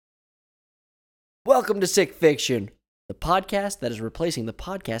Welcome to Sick Fiction, the podcast that is replacing the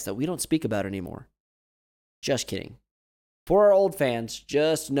podcast that we don't speak about anymore. Just kidding. For our old fans,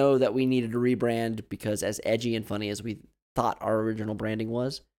 just know that we needed to rebrand because as edgy and funny as we thought our original branding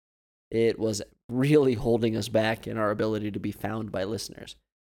was, it was really holding us back in our ability to be found by listeners.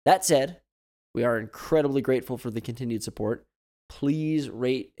 That said, we are incredibly grateful for the continued support. Please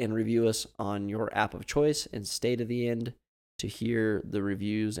rate and review us on your app of choice and stay to the end to hear the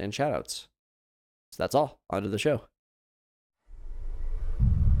reviews and shoutouts. So that's all. On to the show.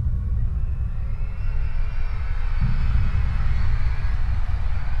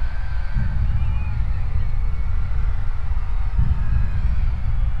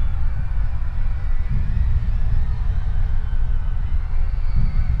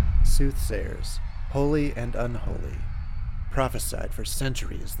 Soothsayers, holy and unholy, prophesied for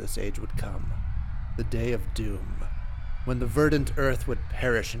centuries this age would come, the day of doom, when the verdant earth would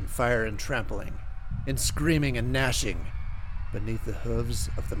perish in fire and trampling, in screaming and gnashing, beneath the hooves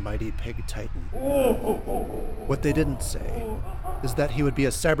of the mighty pig titan. What they didn't say is that he would be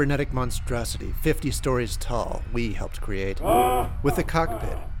a cybernetic monstrosity 50 stories tall we helped create, with a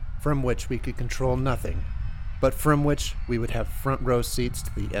cockpit from which we could control nothing, but from which we would have front row seats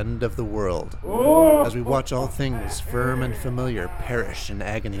to the end of the world, as we watch all things firm and familiar perish in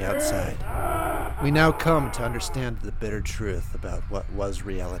agony outside. We now come to understand the bitter truth about what was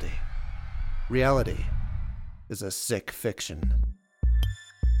reality. Reality is a sick fiction.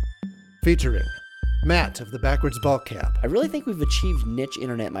 Featuring Matt of the Backwards Ball Cap. I really think we've achieved niche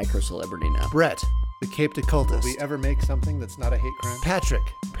internet micro-celebrity now. Brett, the Caped Occultist. Will we ever make something that's not a hate crime? Patrick,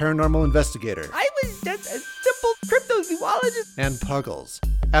 paranormal investigator. I was just a simple cryptozoologist. And Puggles,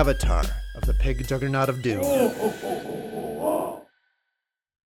 avatar of the pig juggernaut of doom.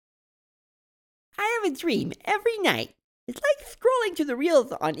 I have a dream every night. It's like scrolling through the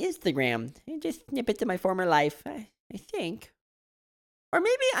reels on Instagram and just snippets of my former life, I think. Or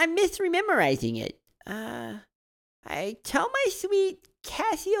maybe I'm misrememberizing it. I tell my sweet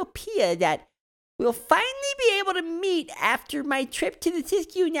Cassiopeia that we'll finally be able to meet after my trip to the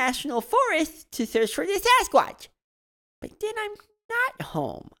Siskiyou National Forest to search for the Sasquatch. But then I'm not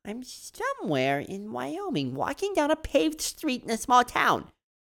home. I'm somewhere in Wyoming, walking down a paved street in a small town.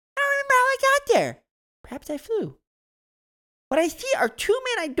 I don't remember how I got there. Perhaps I flew. What I see are two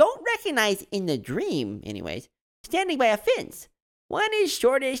men I don't recognize in the dream, anyways, standing by a fence. One is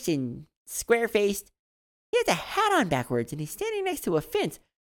shortish and square-faced. He has a hat on backwards, and he's standing next to a fence.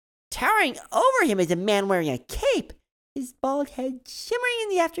 Towering over him is a man wearing a cape, his bald head shimmering in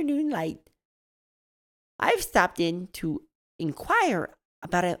the afternoon light. I've stopped in to inquire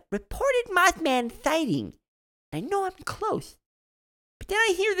about a reported Mothman sighting. I know I'm close. But then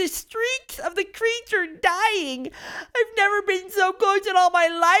I hear the shrieks of the creature dying. I've never been so close in all my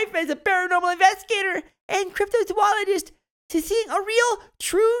life as a paranormal investigator and cryptozoologist to seeing a real,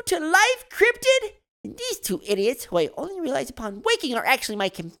 true-to-life cryptid. And these two idiots, who I only realize upon waking, are actually my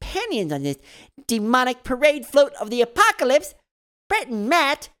companions on this demonic parade float of the apocalypse. Bret and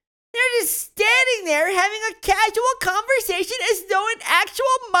Matt, they're just standing there having a casual conversation as though an actual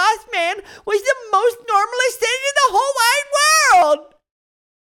Mothman was the most normalest thing in the whole wide world.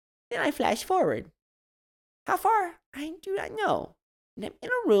 Then I flash forward. How far? I do not know. And I'm in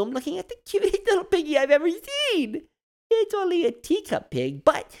a room looking at the cutest little piggy I've ever seen. It's only a teacup pig,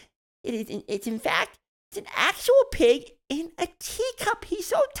 but it's in fact an actual pig in a teacup. He's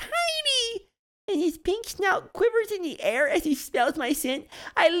so tiny. And his pink snout quivers in the air as he smells my scent.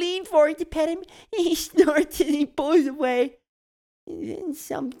 I lean forward to pet him, and he snorts and he pulls away. And then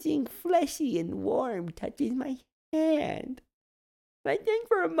something fleshy and warm touches my hand. I think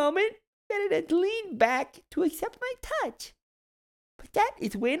for a moment that it had leaned back to accept my touch. But that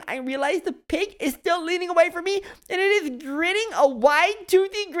is when I realize the pig is still leaning away from me, and it is grinning a wide,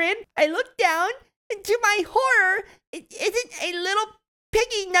 toothy grin. I look down, and to my horror, it isn't a little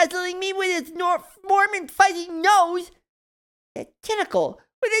piggy nuzzling me with its warm and fuzzy nose. A tentacle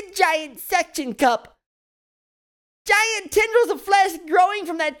with a giant suction cup. Giant tendrils of flesh growing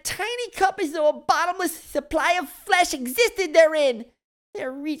from that tiny cup as though a bottomless supply of flesh existed therein.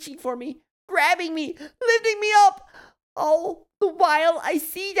 They're reaching for me, grabbing me, lifting me up. All the while I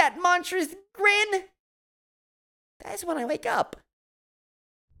see that monstrous grin. That's when I wake up.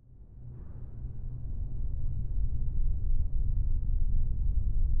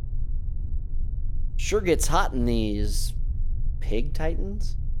 Sure gets hot in these pig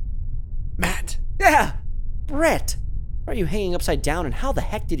titans. Matt! Yeah! Brett! Why are you hanging upside down, and how the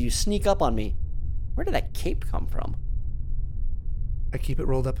heck did you sneak up on me? Where did that cape come from? I keep it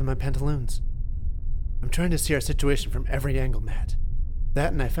rolled up in my pantaloons. I'm trying to see our situation from every angle, Matt.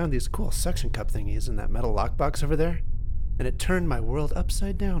 That, and I found these cool suction cup thingies in that metal lockbox over there, and it turned my world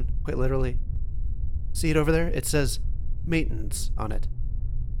upside down, quite literally. See it over there? It says maintenance on it.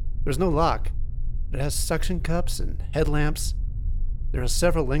 There's no lock, but it has suction cups and headlamps. There are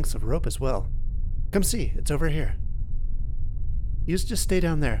several lengths of rope as well. Come see, it's over here. You just stay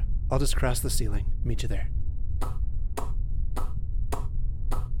down there. I'll just cross the ceiling. Meet you there.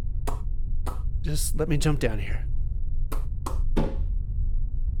 Just let me jump down here.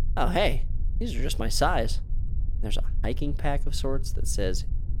 Oh, hey, these are just my size. There's a hiking pack of sorts that says,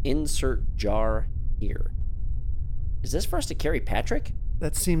 insert jar here. Is this for us to carry Patrick?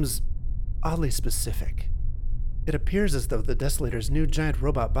 That seems oddly specific. It appears as though the Desolator's new giant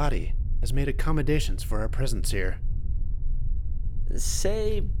robot body has made accommodations for our presence here.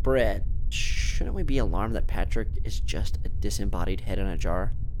 Say, Bret, shouldn't we be alarmed that Patrick is just a disembodied head in a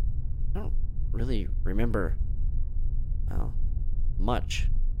jar? I don't really remember, well, much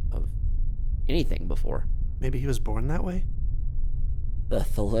of anything before. Maybe he was born that way? The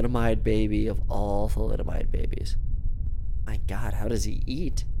thalidomide baby of all thalidomide babies. My God, how does he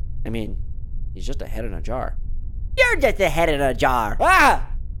eat? I mean, he's just a head in a jar. You're just a head in a jar.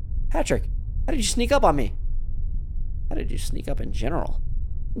 Ah! Patrick, how did you sneak up on me? How did you sneak up in general?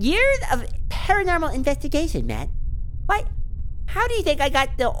 Years of paranormal investigation, Matt. Why, how do you think I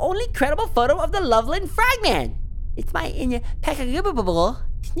got the only credible photo of the Loveland Frogman? It's my impeccable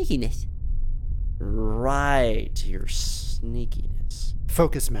sneakiness. Right, your sneakiness.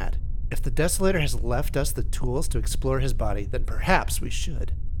 Focus, Matt. If the Desolator has left us the tools to explore his body, then perhaps we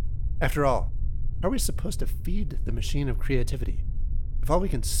should. After all, how are we supposed to feed the machine of creativity if all we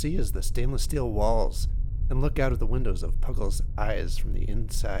can see is the stainless steel walls and look out of the windows of Puggle's eyes from the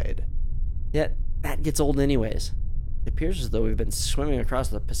inside? Yet, that gets old anyways. It appears as though we've been swimming across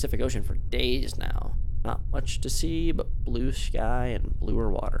the Pacific Ocean for days now. Not much to see but blue sky and bluer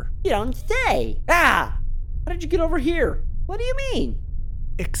water. You don't say. Ah! How did you get over here? What do you mean?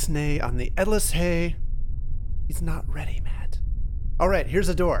 Ixnay on the Edless hay. He's not ready, Matt. All right, here's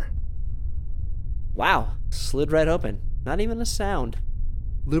a door. Wow, slid right open. Not even a sound.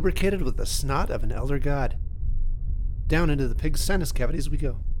 Lubricated with the snot of an elder god. Down into the pig's sinus cavities we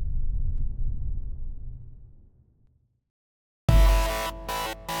go.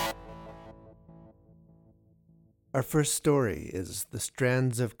 Our first story is The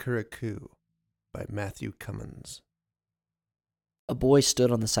Strands of Kurikoo by Matthew Cummins. A boy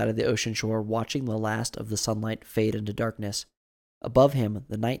stood on the side of the ocean shore watching the last of the sunlight fade into darkness. Above him,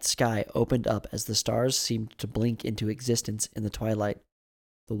 the night sky opened up as the stars seemed to blink into existence in the twilight.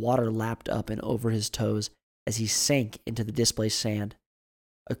 The water lapped up and over his toes as he sank into the displaced sand.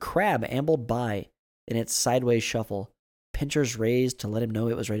 A crab ambled by in its sideways shuffle, pincers raised to let him know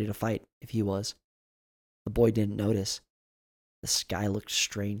it was ready to fight, if he was. The boy didn't notice. The sky looked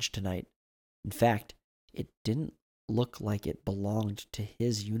strange tonight. In fact, it didn't look like it belonged to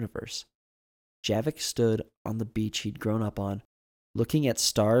his universe. Javik stood on the beach he'd grown up on, looking at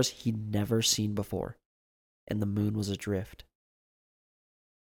stars he'd never seen before, and the moon was adrift.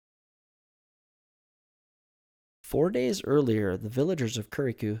 4 days earlier, the villagers of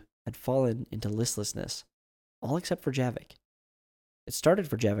Kurikoo had fallen into listlessness, all except for Javik. It started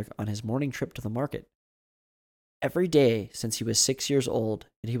for Javik on his morning trip to the market. Every day since he was 6 years old,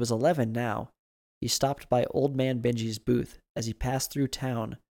 and he was 11 now, he stopped by Old Man Benji's booth as he passed through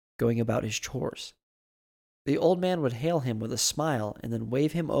town, going about his chores. The old man would hail him with a smile and then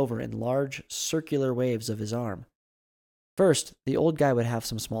wave him over in large, circular waves of his arm. First, the old guy would have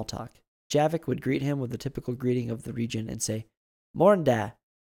some small talk. Javik would greet him with the typical greeting of the region and say, "Morn da,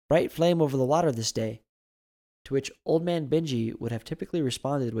 bright flame over the water this day," to which Old Man Benji would have typically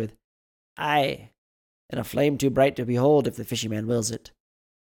responded with, "Aye, and a flame too bright to behold if the fisherman wills it."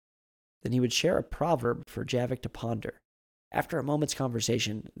 Then he would share a proverb for Javik to ponder. After a moment's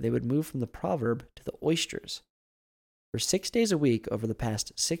conversation, they would move from the proverb to the oysters. For 6 days a week over the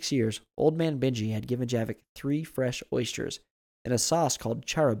past 6 years, Old Man Benji had given Javik 3 fresh oysters and a sauce called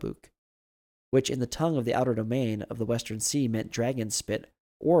charabuk, which in the tongue of the outer domain of the Western Sea meant dragon's spit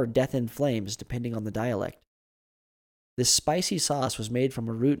or death in flames, depending on the dialect. This spicy sauce was made from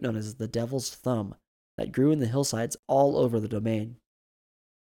a root known as the devil's thumb that grew in the hillsides all over the domain.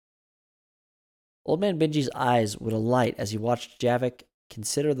 Old Man Benji's eyes would alight as he watched Javik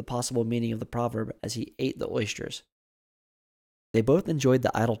consider the possible meaning of the proverb as he ate the oysters. They both enjoyed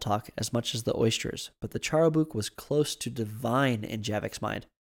the idle talk as much as the oysters, but the charabuk was close to divine in Javik's mind.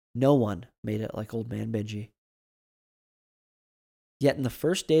 No one made it like Old Man Benji. Yet in the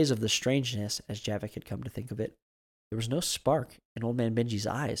first days of the strangeness, as Javik had come to think of it, there was no spark in Old Man Benji's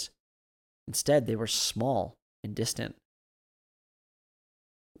eyes. Instead, they were small and distant.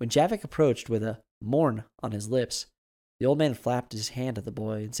 When Javik approached with a mourn on his lips, the old man flapped his hand at the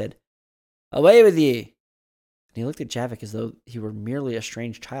boy and said, "Away with ye!" And he looked at Javik as though he were merely a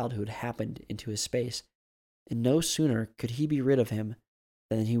strange child who had happened into his space, and no sooner could he be rid of him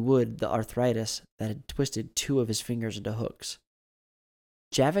than he would the arthritis that had twisted 2 of his fingers into hooks.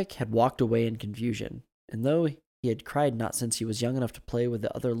 Javik had walked away in confusion, and though he had cried not since he was young enough to play with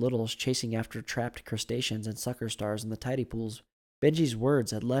the other littles chasing after trapped crustaceans and sucker stars in the tidy pools, Benji's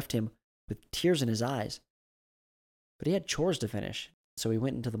words had left him with tears in his eyes. But he had chores to finish, so he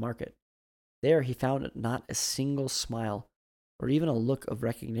went into the market. There he found not a single smile, or even a look of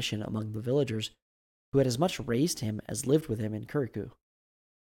recognition among the villagers who had as much raised him as lived with him in Kurikoo.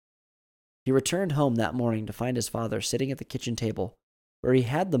 He returned home that morning to find his father sitting at the kitchen table, where he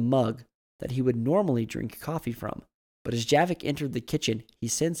had the mug that he would normally drink coffee from. But as Javik entered the kitchen, he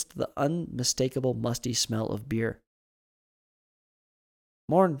sensed the unmistakable musty smell of beer.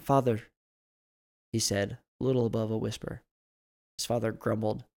 "Morn, father," he said, a little above a whisper. His father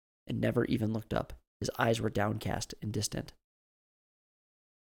grumbled and never even looked up. His eyes were downcast and distant.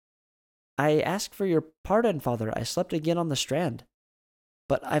 "I ask for your pardon, father. I slept again on the strand.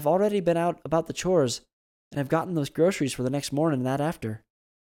 But I've already been out about the chores, and I've gotten those groceries for the next morning and that after."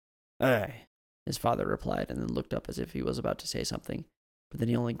 "Aye," his father replied, and then looked up as if he was about to say something, but then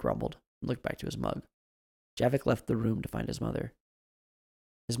he only grumbled and looked back to his mug. Javik left the room to find his mother.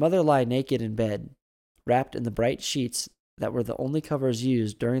 His mother lay naked in bed, wrapped in the bright sheets that were the only covers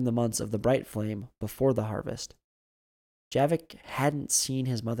used during the months of the bright flame before the harvest. Javik hadn't seen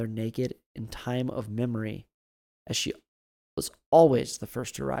his mother naked in time of memory, as she was always the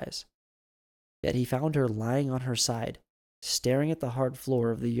first to rise. Yet he found her lying on her side, staring at the hard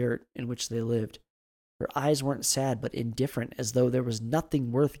floor of the yurt in which they lived. Her eyes weren't sad, but indifferent, as though there was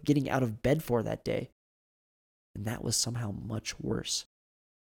nothing worth getting out of bed for that day. And that was somehow much worse.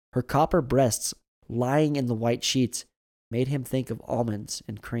 Her copper breasts, lying in the white sheets, made him think of almonds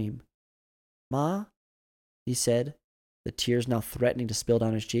and cream. "Ma," he said, the tears now threatening to spill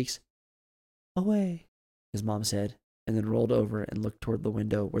down his cheeks. "Away," his mom said, and then rolled over and looked toward the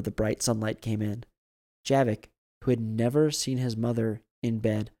window where the bright sunlight came in. Javik, who had never seen his mother in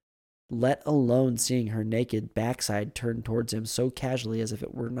bed, let alone seeing her naked backside turned towards him so casually as if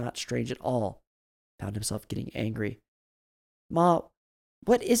it were not strange at all, found himself getting angry. "Ma,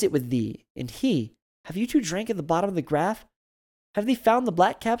 what is it with thee and he? Have you two drank at the bottom of the graph? Have thee found the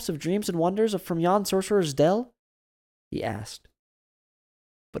black caps of dreams and wonders from yon sorcerer's dell?" he asked,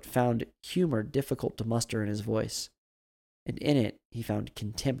 but found humor difficult to muster in his voice, and in it he found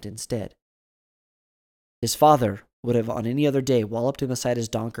contempt instead. His father would have on any other day walloped him aside his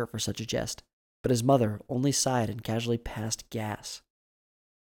donker for such a jest, but his mother only sighed and casually passed gas.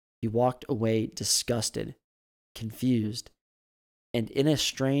 He walked away disgusted, confused, and in a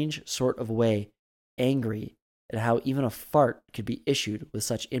strange sort of way, angry at how even a fart could be issued with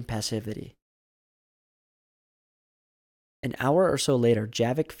such impassivity. An hour or so later,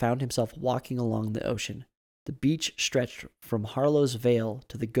 Javik found himself walking along the ocean. The beach stretched from Harlow's Vale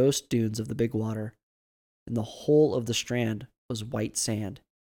to the ghost dunes of the Big Water, and the whole of the strand was white sand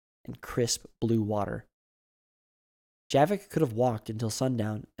and crisp blue water. Javik could have walked until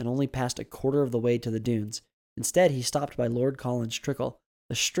sundown and only passed a quarter of the way to the dunes. Instead, he stopped by Lord Collins' Trickle,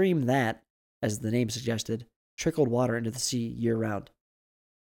 a stream that, as the name suggested, trickled water into the sea year-round.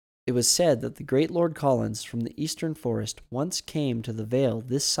 It was said that the great Lord Collins from the eastern forest once came to the vale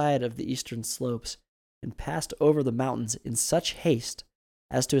this side of the eastern slopes and passed over the mountains in such haste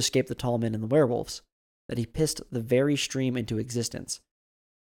as to escape the tall men and the werewolves, that he pissed the very stream into existence.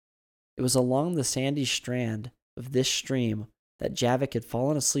 It was along the sandy strand of this stream that Javik had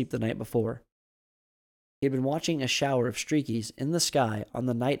fallen asleep the night before. He had been watching a shower of streakies in the sky on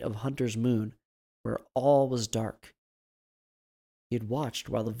the night of Hunter's moon, where all was dark. He had watched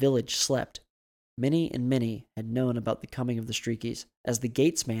while the village slept. Many and many had known about the coming of the streakies, as the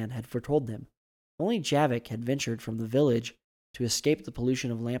gatesman had foretold them. Only Javik had ventured from the village to escape the pollution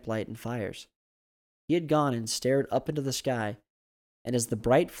of lamplight and fires. He had gone and stared up into the sky, and as the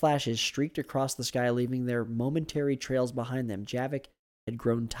bright flashes streaked across the sky, leaving their momentary trails behind them, Javik had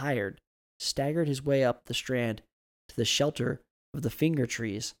grown tired, staggered his way up the strand to the shelter of the finger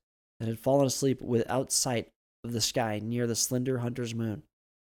trees, and had fallen asleep without sight of the sky near the slender hunter's moon.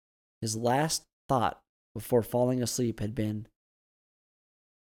 His last thought before falling asleep had been,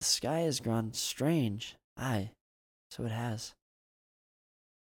 "The sky has grown strange. Aye, so it has."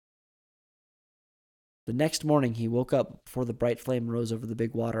 The next morning he woke up before the bright flame rose over the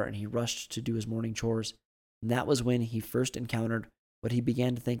big water, and he rushed to do his morning chores. And that was when he first encountered what he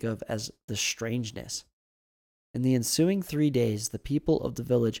began to think of as the strangeness. In the ensuing 3 days, the people of the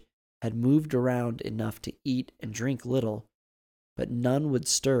village had moved around enough to eat and drink little, but none would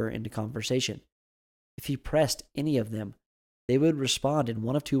stir into conversation. If he pressed any of them, they would respond in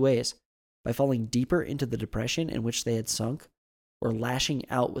one of two ways: by falling deeper into the depression in which they had sunk, or lashing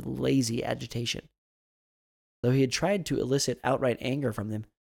out with lazy agitation. Though he had tried to elicit outright anger from them,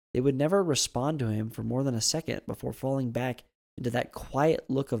 they would never respond to him for more than a second before falling back into that quiet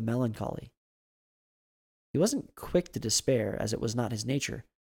look of melancholy. He wasn't quick to despair, as it was not his nature,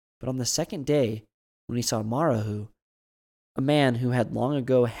 but on the second day, when he saw Marahu, a man who had long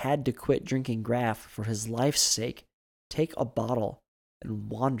ago had to quit drinking graff for his life's sake, take a bottle and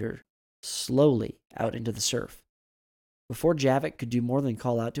wander slowly out into the surf. Before Javik could do more than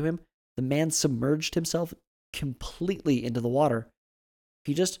call out to him, the man submerged himself completely into the water.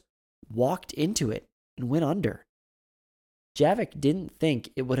 He just walked into it and went under. Javik didn't think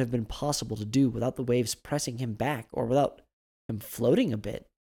it would have been possible to do without the waves pressing him back or without him floating a bit.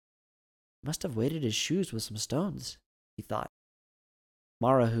 He must have weighted his shoes with some stones, he thought.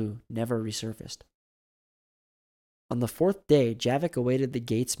 Marahu never resurfaced. On the 4th day, Javik awaited the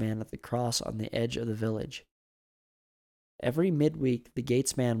gatesman at the cross on the edge of the village. Every midweek, the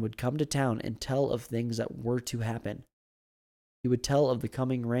gatesman would come to town and tell of things that were to happen. He would tell of the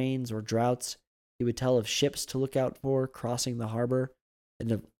coming rains or droughts. He would tell of ships to look out for crossing the harbor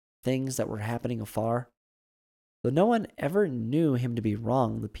and of things that were happening afar. Though no one ever knew him to be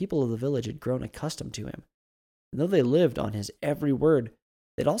wrong, the people of the village had grown accustomed to him. And though they lived on his every word,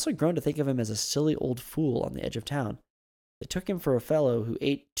 they'd also grown to think of him as a silly old fool on the edge of town. They took him for a fellow who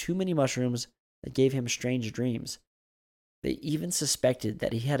ate too many mushrooms that gave him strange dreams. They even suspected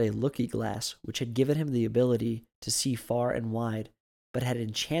that he had a looky-glass which had given him the ability to see far and wide, but had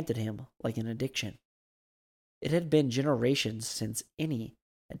enchanted him like an addiction. It had been generations since any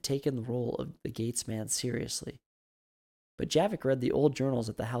had taken the role of the gatesman seriously. But Javik read the old journals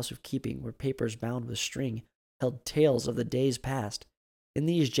at the House of Keeping, where papers bound with string held tales of the days past. In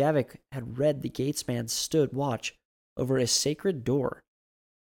these, Javik had read the gatesman stood watch over a sacred door.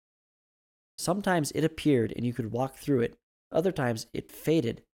 Sometimes it appeared and you could walk through it. Other times it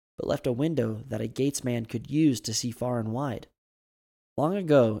faded, but left a window that a gatesman could use to see far and wide. Long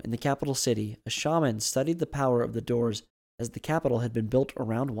ago, in the capital city, a shaman studied the power of the doors as the capital had been built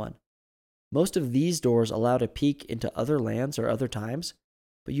around one. Most of these doors allowed a peek into other lands or other times,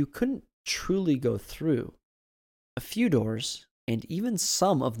 but you couldn't truly go through. A few doors, and even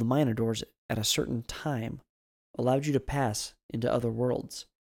some of the minor doors at a certain time, allowed you to pass into other worlds.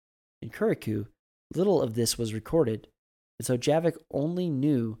 In Kurikoo, little of this was recorded, and so Javik only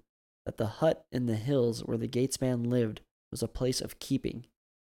knew that the hut in the hills where the gatesman lived was a place of keeping.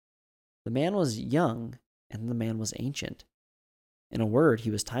 The man was young, and the man was ancient. In a word,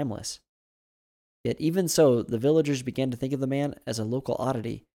 he was timeless. Yet even so, the villagers began to think of the man as a local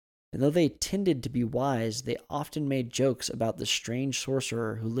oddity, and though they tended to be wise, they often made jokes about the strange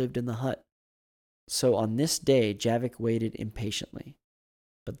sorcerer who lived in the hut. So on this day, Javik waited impatiently.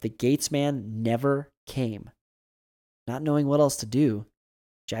 But the gatesman never came. Not knowing what else to do,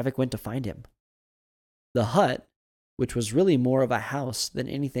 Javik went to find him. The hut, which was really more of a house than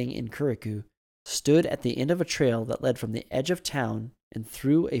anything in Kurikoo, stood at the end of a trail that led from the edge of town and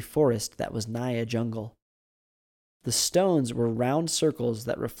through a forest that was nigh a jungle. The stones were round circles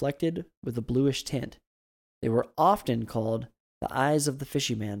that reflected with a bluish tint. They were often called the eyes of the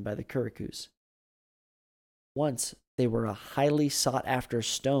fisherman by the Kurikoos. Once they were a highly sought-after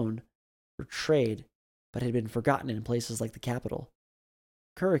stone for trade, but had been forgotten in places like the capital.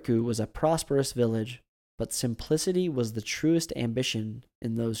 Kurikoo was a prosperous village, but simplicity was the truest ambition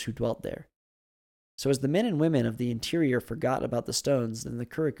in those who dwelt there. So as the men and women of the interior forgot about the stones, then the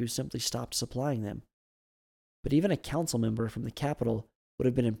Kurikoo simply stopped supplying them. But even a council member from the capital would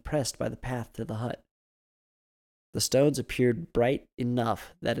have been impressed by the path to the hut. The stones appeared bright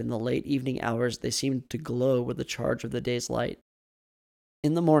enough that in the late evening hours they seemed to glow with the charge of the day's light.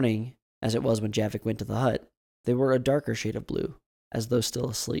 In the morning, as it was when Javik went to the hut, they were a darker shade of blue, as though still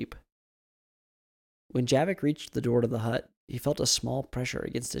asleep. When Javik reached the door to the hut, he felt a small pressure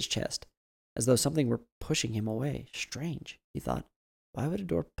against his chest, as though something were pushing him away. Strange, he thought. Why would a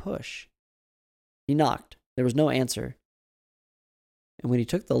door push? He knocked. There was no answer. And when he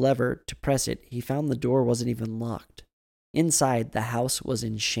took the lever to press it, he found the door wasn't even locked. Inside, the house was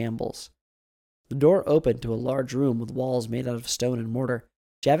in shambles. The door opened to a large room with walls made out of stone and mortar.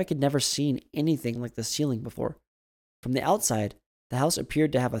 Javik had never seen anything like the ceiling before. From the outside, the house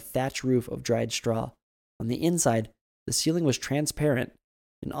appeared to have a thatch roof of dried straw. On the inside, the ceiling was transparent,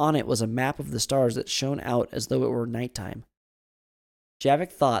 and on it was a map of the stars that shone out as though it were nighttime.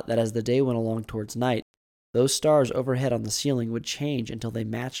 Javik thought that as the day went along towards night, those stars overhead on the ceiling would change until they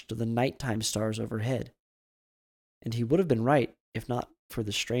matched the nighttime stars overhead. And he would have been right if not for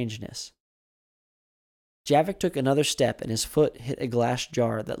the strangeness. Javik took another step and his foot hit a glass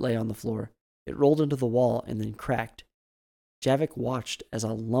jar that lay on the floor. It rolled into the wall and then cracked. Javik watched as a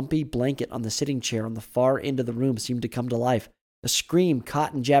lumpy blanket on the sitting chair on the far end of the room seemed to come to life. A scream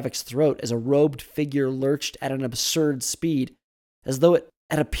caught in Javik's throat as a robed figure lurched at an absurd speed, as though it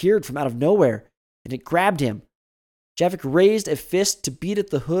had appeared from out of nowhere, and it grabbed him. Javik raised a fist to beat at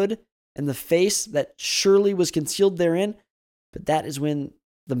the hood and the face that surely was concealed therein, but that is when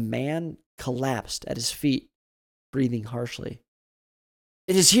the man collapsed at his feet, breathing harshly.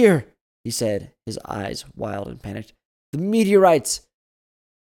 "It is here," he said, his eyes wild and panicked. "The meteorites!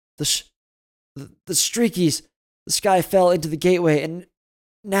 The streakies! The sky fell into the gateway, and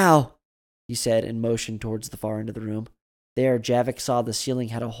now," he said and motioned towards the far end of the room. There, Javik saw the ceiling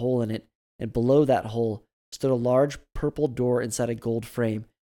had a hole in it, and below that hole stood a large purple door inside a gold frame.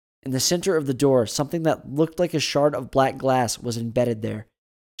 In the center of the door, something that looked like a shard of black glass was embedded there.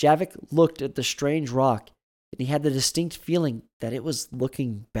 Javik looked at the strange rock, and he had the distinct feeling that it was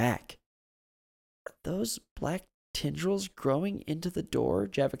looking back. "Are those black tendrils growing into the door?"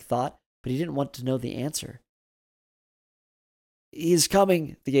 Javik thought, but he didn't want to know the answer. "He is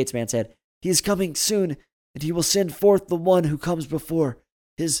coming," the gatesman said. "He is coming soon, and he will send forth the one who comes before,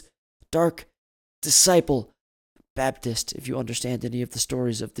 his dark disciple, Baptist, if you understand any of the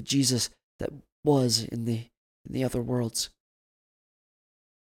stories of the Jesus that was in the other worlds."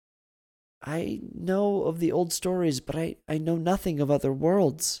 "I know of the old stories, but I know nothing of other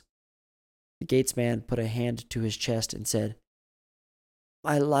worlds." The gatesman put a hand to his chest and said,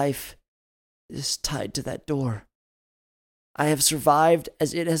 "My life is tied to that door. I have survived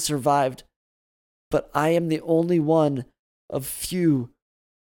as it has survived, but I am the only one of few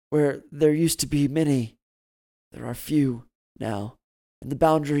where there used to be many. There are few now, and the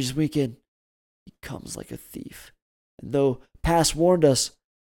boundaries weaken. He comes like a thief, and though past warned us,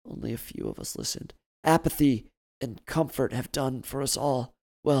 only a few of us listened. Apathy and comfort have done for us all.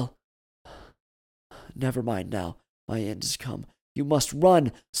 Well, never mind now. My end has come. You must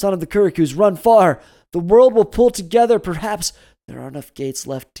run, son of the Kurikoos, run far. The world will pull together. Perhaps there are enough gates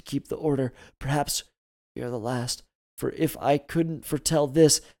left to keep the order. Perhaps we are the last. For if I couldn't foretell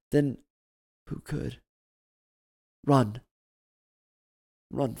this, then who could? Run.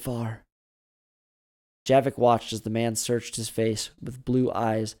 Run far." Javik watched as the man searched his face with blue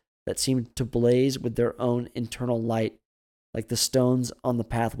eyes that seemed to blaze with their own internal light, like the stones on the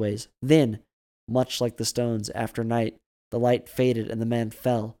pathways. Then, much like the stones after night, the light faded and the man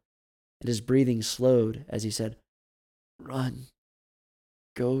fell, and his breathing slowed as he said, "Run.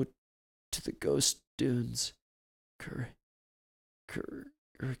 Go to the ghost dunes. Kurikoo.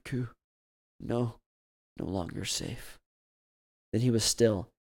 No longer safe." Then he was still.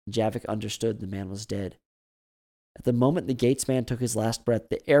 Javik understood the man was dead. At the moment the gatesman took his last breath,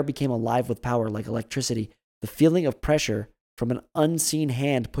 the air became alive with power like electricity. The feeling of pressure from an unseen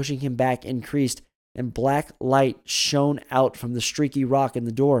hand pushing him back increased, and black light shone out from the streaky rock in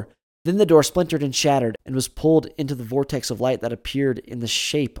the door. Then the door splintered and shattered, and was pulled into the vortex of light that appeared in the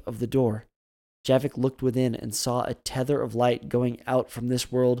shape of the door. Javik looked within and saw a tether of light going out from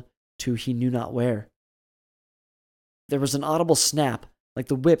this world to he knew not where. There was an audible snap, like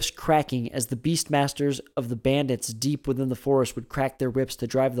the whips cracking as the beastmasters of the bandits deep within the forest would crack their whips to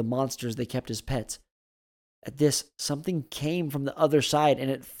drive the monsters they kept as pets. At this, something came from the other side, and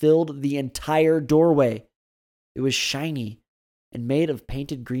it filled the entire doorway. It was shiny and made of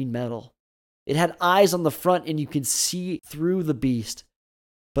painted green metal. It had eyes on the front, and you could see through the beast.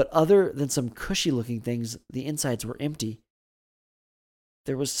 But other than some cushy-looking things, the insides were empty.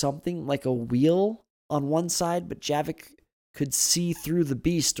 There was something like a wheel on one side, but Javik could see through the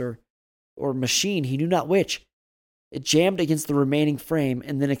beast or machine, he knew not which. It jammed against the remaining frame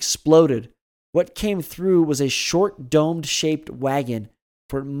and then exploded. What came through was a short domed-shaped wagon,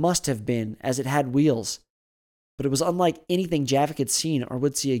 for it must have been, as it had wheels. But it was unlike anything Javik had seen or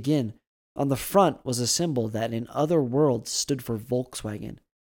would see again. On the front was a symbol that in other worlds stood for Volkswagen.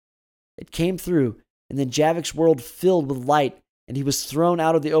 It came through, and then Javik's world filled with light, and he was thrown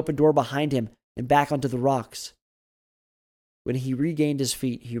out of the open door behind him and back onto the rocks. When he regained his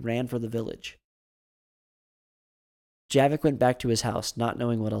feet, he ran for the village. Javik went back to his house, not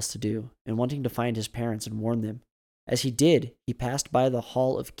knowing what else to do, and wanting to find his parents and warn them. As he did, he passed by the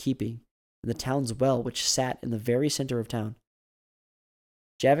Hall of Keeping and the town's well, which sat in the very center of town.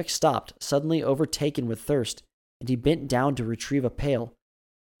 Javik stopped, suddenly overtaken with thirst, and he bent down to retrieve a pail.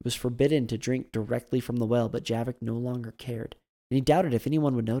 It was forbidden to drink directly from the well, but Javik no longer cared, and he doubted if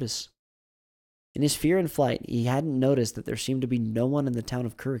anyone would notice. In his fear and flight, he hadn't noticed that there seemed to be no one in the town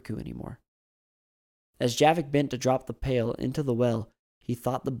of Kurikoo anymore. As Javik bent to drop the pail into the well, he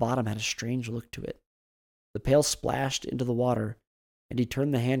thought the bottom had a strange look to it. The pail splashed into the water, and he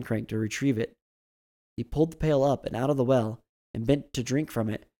turned the hand crank to retrieve it. He pulled the pail up and out of the well, and bent to drink from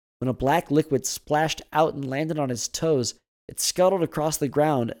it, when a black liquid splashed out and landed on his toes. It scuttled across the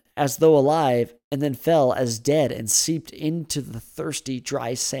ground as though alive, and then fell as dead and seeped into the thirsty,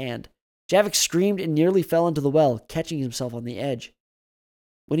 dry sand. Javik screamed and nearly fell into the well, catching himself on the edge.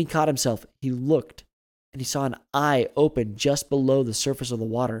 When he caught himself, he looked, and he saw an eye open just below the surface of the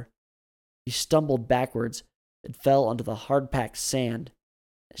water. He stumbled backwards and fell onto the hard-packed sand.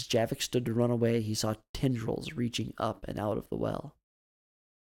 As Javik stood to run away, he saw tendrils reaching up and out of the well.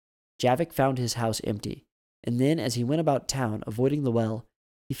 Javik found his house empty, and then as he went about town, avoiding the well,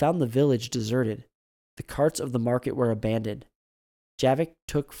 he found the village deserted. The carts of the market were abandoned. Javik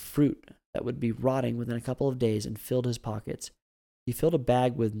took fruit that would be rotting within a couple of days and filled his pockets. He filled a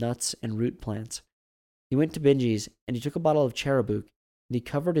bag with nuts and root plants. He went to Benji's, and he took a bottle of Cherabuk, and he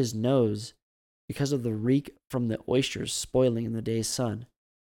covered his nose because of the reek from the oysters spoiling in the day's sun.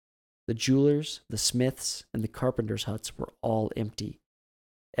 The jewelers, the smiths, and the carpenters' huts were all empty.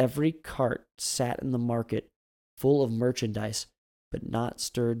 Every cart sat in the market full of merchandise, but not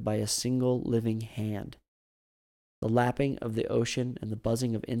stirred by a single living hand. The lapping of the ocean and the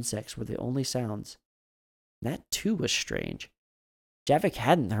buzzing of insects were the only sounds. That, too, was strange. Javik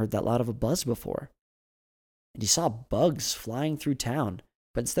hadn't heard that loud of a buzz before. And he saw bugs flying through town,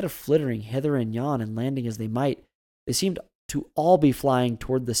 but instead of flittering hither and yon and landing as they might, they seemed to all be flying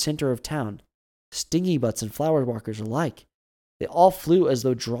toward the center of town, stingy butts and flower walkers alike. They all flew as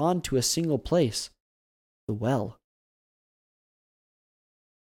though drawn to a single place, the well.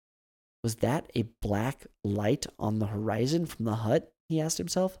 Was that a black light on the horizon from the hut? He asked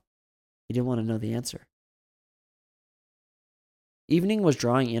himself. He didn't want to know the answer. Evening was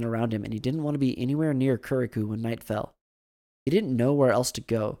drawing in around him, and he didn't want to be anywhere near Kurikoo when night fell. He didn't know where else to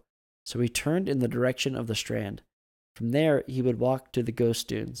go, so he turned in the direction of the Strand. From there, he would walk to the ghost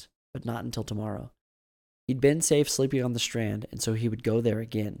dunes, but not until tomorrow. He'd been safe sleeping on the Strand, and so he would go there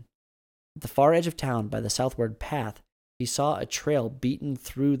again. At the far edge of town, by the southward path, he saw a trail beaten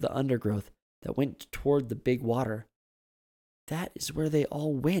through the undergrowth that went toward the big water. That is where they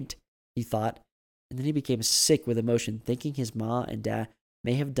all went, he thought, and then he became sick with emotion, thinking his ma and dad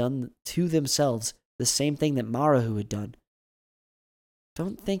may have done to themselves the same thing that Marahu had done.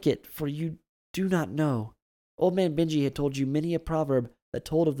 Don't think it, for you do not know. Old man Benji had told you many a proverb that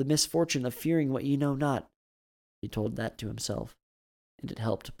told of the misfortune of fearing what ye know not. He told that to himself, and it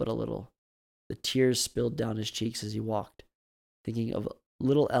helped but a little. The tears spilled down his cheeks as he walked, thinking of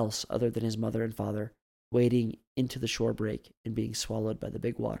little else other than his mother and father, wading into the shore break and being swallowed by the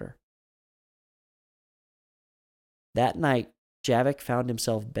big water. That night, Javik found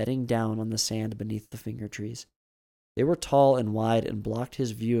himself bedding down on the sand beneath the finger trees. They were tall and wide and blocked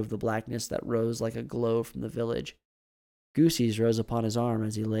his view of the blackness that rose like a glow from the village. Goosies rose upon his arm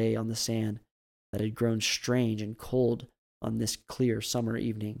as he lay on the sand that had grown strange and cold on this clear summer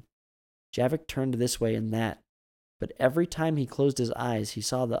evening. Javik turned this way and that, but every time he closed his eyes, he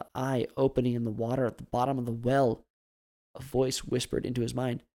saw the eye opening in the water at the bottom of the well. A voice whispered into his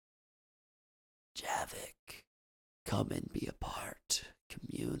mind, "Javik, come and be a part.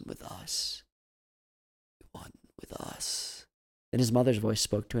 Commune with us. One with us." Then his mother's voice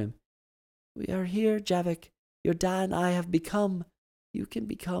spoke to him. "We are here, Javik. Your dad and I have become. You can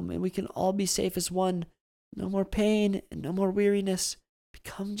become, and we can all be safe as one. No more pain and no more weariness.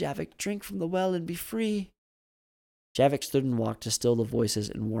 Become, Javik. Drink from the well and be free." Javik stood and walked to still the voices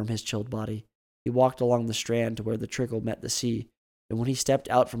and warm his chilled body. He walked along the strand to where the trickle met the sea, and when he stepped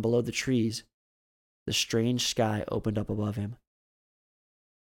out from below the trees, the strange sky opened up above him.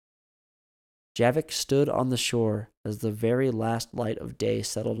 Javik stood on the shore as the very last light of day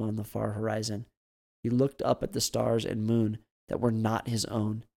settled on the far horizon. He looked up at the stars and moon that were not his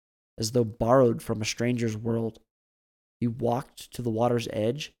own, as though borrowed from a stranger's world. He walked to the water's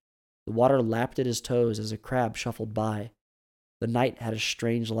edge. The water lapped at his toes as a crab shuffled by. The night had a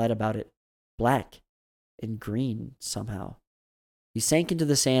strange light about it, black and green somehow. He sank into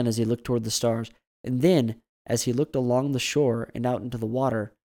the sand as he looked toward the stars, and then, as he looked along the shore and out into the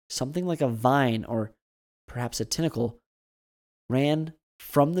water, something like a vine, or perhaps a tentacle, ran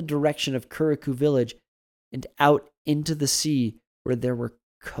from the direction of Kurikoo village and out into the sea, where there were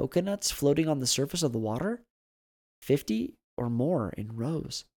coconuts floating on the surface of the water, 50 or more in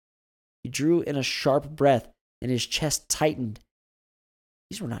rows. He drew in a sharp breath, and his chest tightened.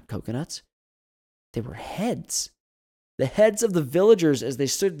 These were not coconuts. They were heads. The heads of the villagers as they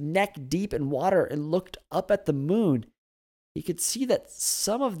stood neck deep in water and looked up at the moon. He could see that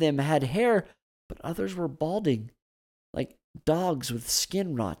some of them had hair, but others were balding, like dogs with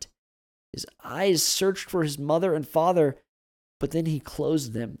skin rot. His eyes searched for his mother and father, but then he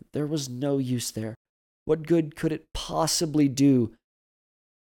closed them. There was no use there. What good could it possibly do?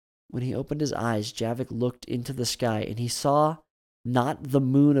 When he opened his eyes, Javik looked into the sky, and he saw not the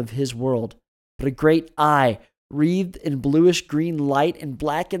moon of his world, but a great eye, wreathed in bluish-green light and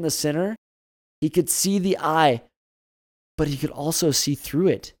black in the center. He could see the eye, but he could also see through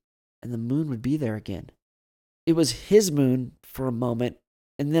it, and the moon would be there again. It was his moon for a moment,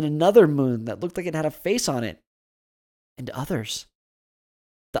 and then another moon that looked like it had a face on it, and others.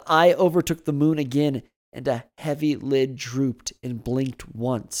 The eye overtook the moon again, and a heavy lid drooped and blinked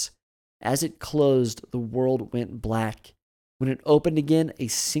once. As it closed, the world went black. When it opened again, a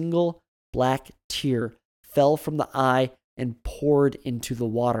single black tear fell from the eye and poured into the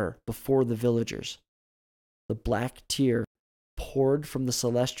water before the villagers. The black tear poured from the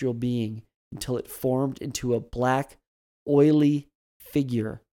celestial being until it formed into a black, oily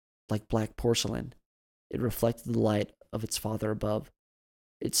figure like black porcelain. It reflected the light of its father above.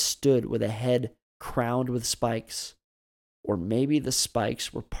 It stood with a head crowned with spikes, or maybe the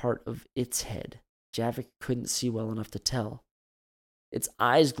spikes were part of its head. Javik couldn't see well enough to tell. Its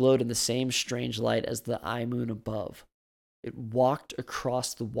eyes glowed in the same strange light as the eye moon above. It walked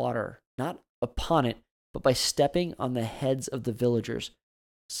across the water, not upon it, but by stepping on the heads of the villagers.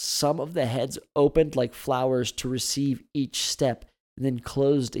 Some of the heads opened like flowers to receive each step, and then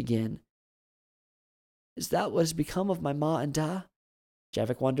closed again. Is that what has become of my ma and da?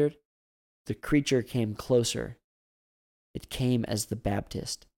 Javik wondered. The creature came closer. It came as the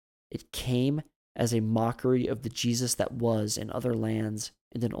Baptist. It came as a mockery of the Jesus that was in other lands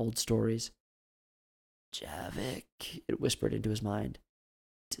and in old stories. Javik, it whispered into his mind.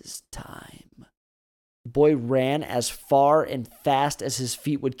 'Tis time. The boy ran as far and fast as his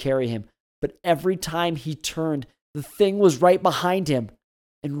feet would carry him, but every time he turned, the thing was right behind him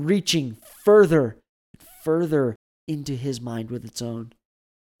and reaching further and further into his mind with its own.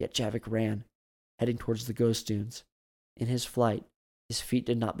 Yet Javik ran, heading towards the ghost dunes. In his flight, his feet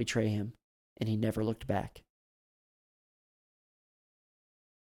did not betray him, and he never looked back.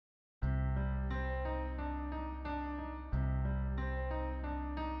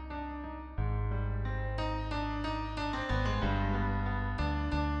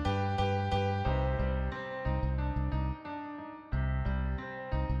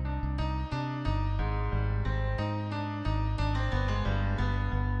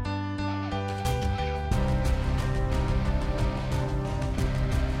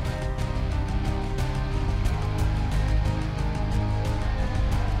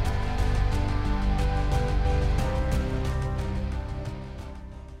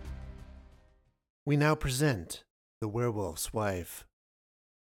 We now present The Werewolf's Wife.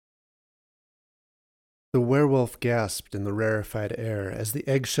 The werewolf gasped in the rarefied air as the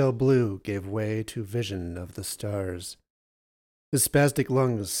eggshell blue gave way to vision of the stars. His spastic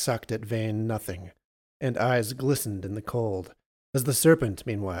lungs sucked at vain nothing, and eyes glistened in the cold, as the serpent,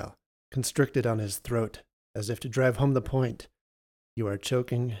 meanwhile, constricted on his throat, as if to drive home the point. You are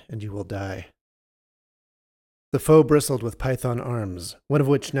choking, and you will die. The foe bristled with python arms, one of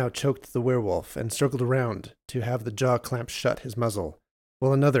which now choked the werewolf and circled around to have the jaw clamp shut his muzzle,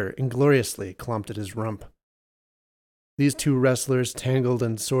 while another ingloriously clomped at his rump. These two wrestlers tangled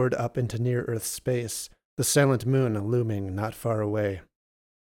and soared up into near-Earth space, the silent moon looming not far away.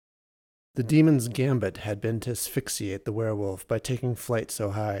 The demon's gambit had been to asphyxiate the werewolf by taking flight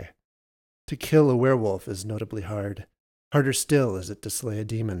so high. To kill a werewolf is notably hard. Harder still is it to slay a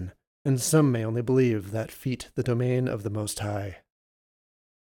demon, and some may only believe that feat the domain of the Most High.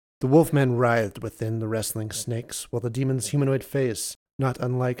 The wolfman writhed within the wrestling snakes, while the demon's humanoid face, not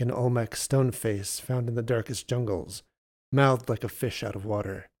unlike an Olmec stone face found in the darkest jungles, mouthed like a fish out of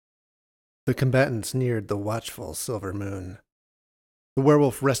water. The combatants neared the watchful silver moon. The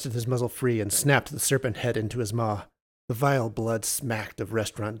werewolf wrested his muzzle free and snapped the serpent head into his maw. The vile blood smacked of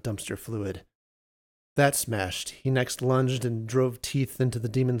restaurant dumpster fluid. That smashed, he next lunged and drove teeth into the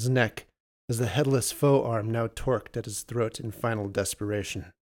demon's neck, as the headless foe arm now torqued at his throat in final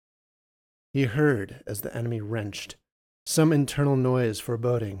desperation. He heard, as the enemy wrenched, some internal noise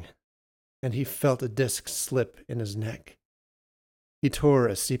foreboding, and he felt a disc slip in his neck. He tore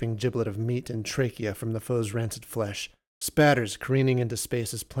a seeping giblet of meat and trachea from the foe's rancid flesh, spatters careening into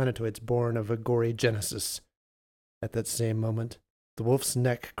space as planetoids born of a gory genesis. At that same moment, the wolf's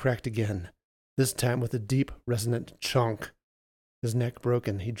neck cracked again, this time with a deep, resonant chonk. His neck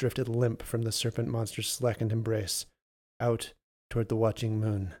broken, he drifted limp from the serpent monster's slackened embrace. out toward the watching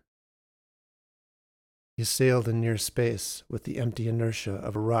moon. He sailed in near space with the empty inertia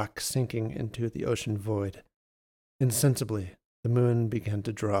of a rock sinking into the ocean void. Insensibly, the moon began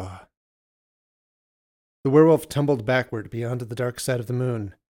to draw. The werewolf tumbled backward beyond the dark side of the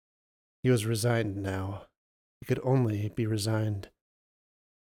moon. He was resigned now. He could only be resigned.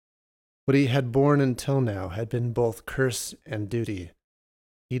 What he had borne until now had been both curse and duty.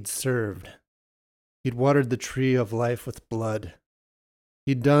 He'd served. He'd watered the tree of life with blood.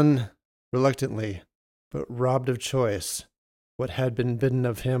 He'd done, reluctantly, but robbed of choice, what had been bidden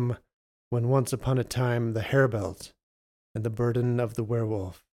of him when once upon a time the hair-belt and the burden of the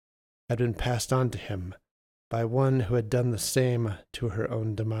werewolf had been passed on to him by one who had done the same to her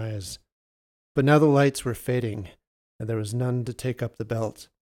own demise. But now the lights were fading, and there was none to take up the belt.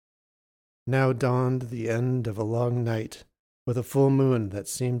 Now dawned the end of a long night, with a full moon that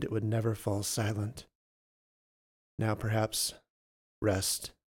seemed it would never fall silent. Now perhaps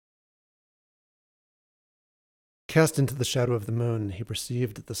rest. Cast into the shadow of the moon, he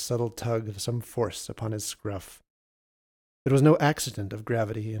perceived the subtle tug of some force upon his scruff. It was no accident of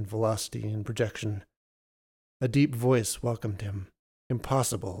gravity and velocity and projection. A deep voice welcomed him,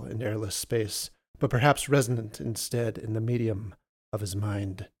 impossible in airless space, but perhaps resonant instead in the medium of his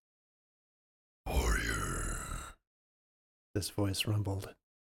mind. "Warrior," this voice rumbled.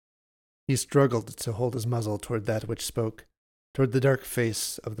 He struggled to hold his muzzle toward that which spoke, toward the dark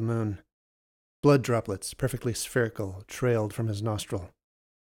face of the moon. Blood droplets, perfectly spherical, trailed from his nostril.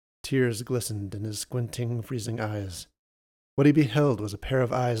 Tears glistened in his squinting, freezing eyes. What he beheld was a pair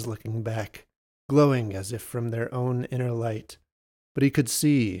of eyes looking back, glowing as if from their own inner light. But he could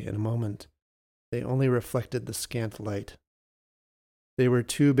see, in a moment, they only reflected the scant light. They were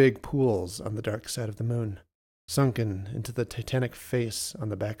two big pools on the dark side of the moon, sunken into the titanic face on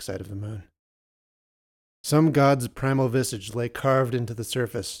the backside of the moon. Some god's primal visage lay carved into the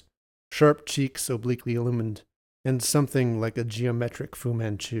surface, sharp cheeks obliquely illumined, and something like a geometric Fu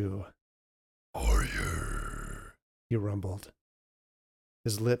Manchu. "Warrior," he rumbled.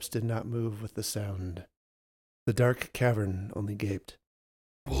 His lips did not move with the sound. The dark cavern only gaped.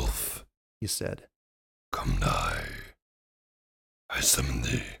 "Wolf," he said. "Come nigh. I summon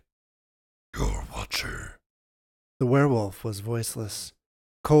thee, your watcher." The werewolf was voiceless.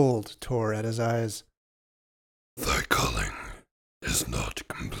 Cold tore at his eyes. "Thy calling is not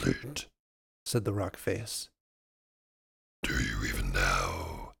complete," said the rock face. "Do you even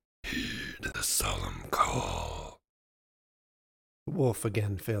now heed the solemn call?" The wolf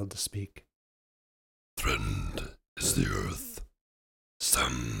again failed to speak. "Threatened is the earth.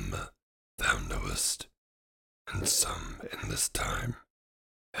 Some thou knowest, and some in this time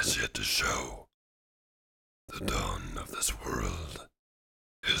has yet to show. The dawn of this world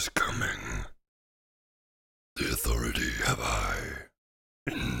is coming. The authority have I,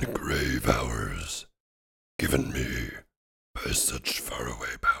 in grave hours, given me by such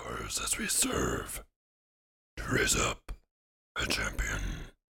faraway powers as we serve, to raise up a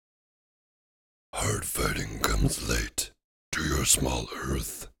champion. Hard fighting comes late to your small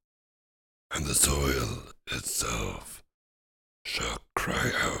earth, and the soil itself shall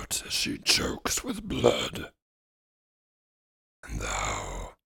cry out as she chokes with blood. And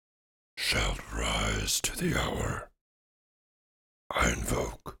thou shalt rise to the hour. I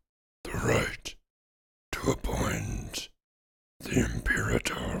invoke the right to appoint the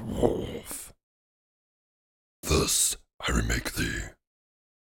Imperator Wolf. Thus I remake thee.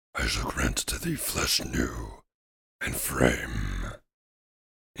 I shall grant to thee flesh new and frame.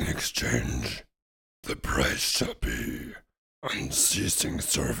 In exchange, the price shall be unceasing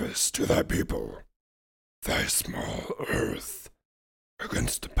service to thy people, thy small earth,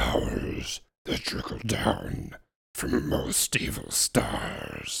 against the powers that trickle down from most evil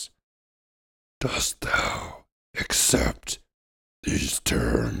stars. Dost thou accept these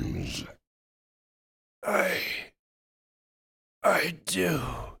terms? I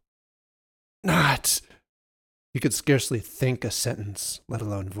do not. He could scarcely think a sentence, let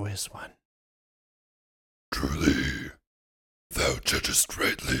alone voice one. Truly, thou judgest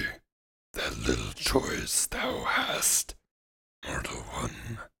rightly that little choice thou hast, mortal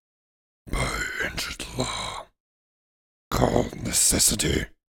one, by ancient law, called necessity.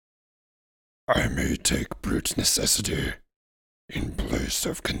 I may take brute necessity in place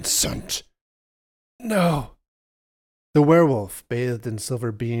of consent. No. The werewolf, bathed in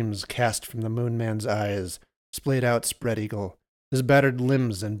silver beams cast from the moon man's eyes, splayed out spread eagle, his battered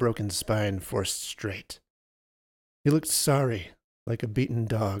limbs and broken spine forced straight. He looked sorry, like a beaten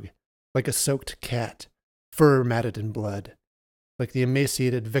dog, like a soaked cat, fur matted in blood, like the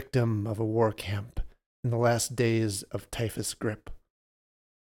emaciated victim of a war camp, in the last days of typhus grip.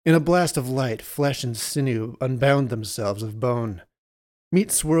 In a blast of light, flesh and sinew unbound themselves of bone.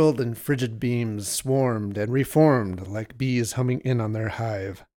 Meat swirled in frigid beams, swarmed and reformed like bees humming in on their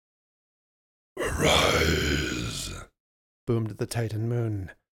hive. Arise, Boomed the Titan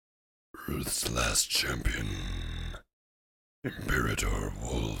moon. Earth's last champion, Imperator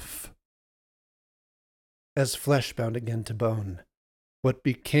Wolf. As flesh bound again to bone, what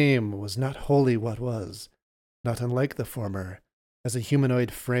became was not wholly what was, not unlike the former, as a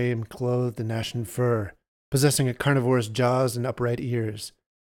humanoid frame clothed in ashen fur, possessing a carnivore's jaws and upright ears,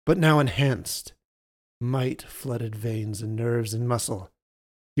 but now enhanced. Might flooded veins and nerves and muscle.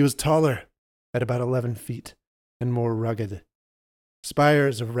 He was taller, at about 11 feet, and more rugged.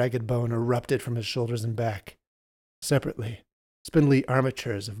 Spires of ragged bone erupted from his shoulders and back. Separately, spindly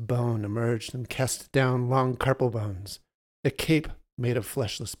armatures of bone emerged and cast down long carpal bones, a cape made of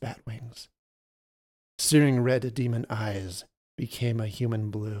fleshless bat wings. Searing red demon eyes became a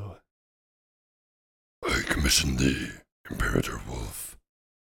human blue. I commission thee, Imperator Wolf,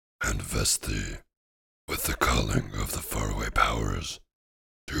 and vest thee with the calling of the faraway powers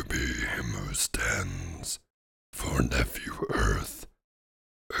to be him who stands for nephew Earth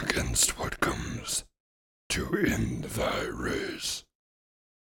against what comes to end thy race.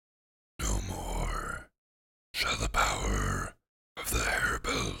 No more shall the power of the hair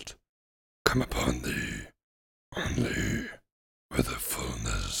belt come upon thee, only with the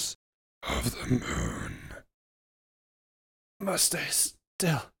fullness of the moon. Must I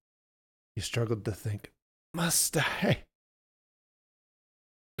still? He struggled to think. Must I?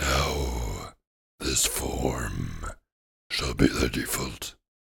 Now, this form shall be the default,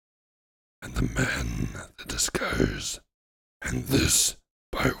 and the man the disguise, and this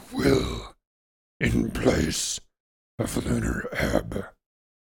by will, in place of lunar ebb.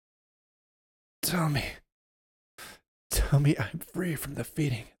 Tell me I'm free from the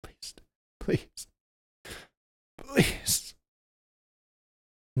feeding, at least. Please. Please.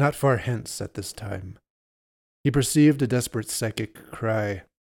 Not far hence at this time, he perceived a desperate psychic cry.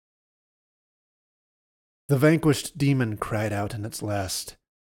 The vanquished demon cried out in its last,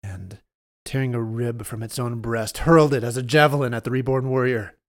 and, tearing a rib from its own breast, hurled it as a javelin at the reborn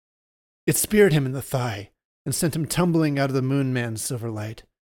warrior. It speared him in the thigh, and sent him tumbling out of the moon man's silver light,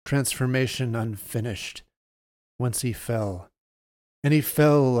 transformation unfinished, whence he fell. And he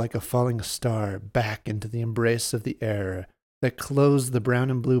fell like a falling star back into the embrace of the air that closed the brown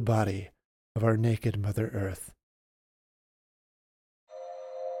and blue body of our naked Mother Earth.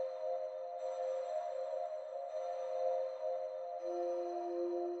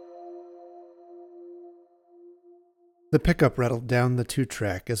 The pickup rattled down the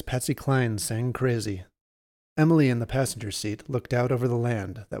 2-track as Patsy Cline sang Crazy. Emily in the passenger seat looked out over the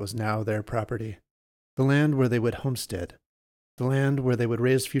land that was now their property, the land where they would homestead, the land where they would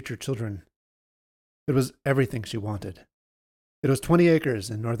raise future children. It was everything she wanted. It was 20 acres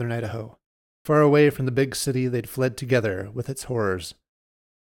in northern Idaho, far away from the big city they'd fled together with its horrors.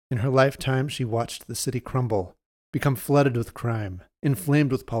 In her lifetime, she watched the city crumble, become flooded with crime,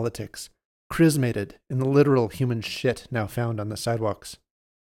 inflamed with politics, chrismated in the literal human shit now found on the sidewalks.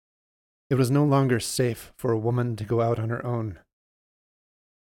 It was no longer safe for a woman to go out on her own.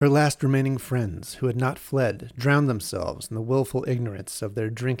 Her last remaining friends, who had not fled, drowned themselves in the willful ignorance of their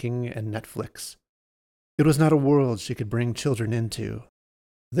drinking and Netflix. It was not a world she could bring children into.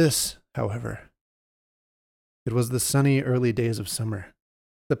 This, however, it was the sunny early days of summer.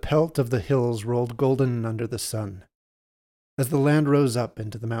 The pelt of the hills rolled golden under the sun. As the land rose up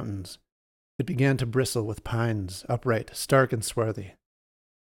into the mountains, it began to bristle with pines, upright, stark, and swarthy.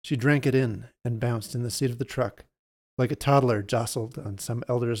 She drank it in and bounced in the seat of the truck, like a toddler jostled on some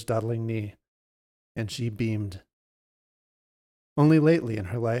elder's dawdling knee, and she beamed. Only lately in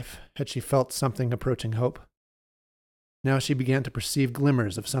her life had she felt something approaching hope. Now she began to perceive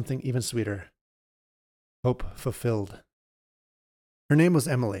glimmers of something even sweeter. Hope fulfilled. Her name was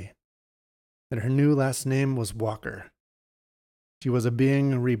Emily, and her new last name was Walker. She was a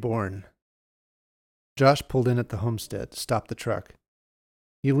being reborn. Josh pulled in at the homestead, stopped the truck.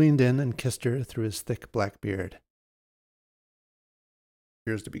 He leaned in and kissed her through his thick black beard.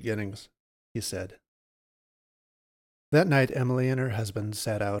 "Here's the beginnings," he said. That night, Emily and her husband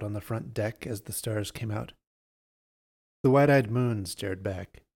sat out on the front deck as the stars came out. The wide-eyed moon stared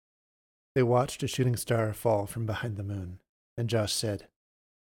back. They watched a shooting star fall from behind the moon, and Josh said,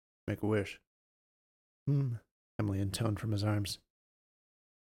 "Make a wish." Emily intoned from his arms.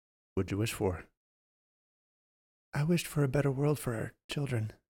 "What'd you wish for?" "I wished for a better world for our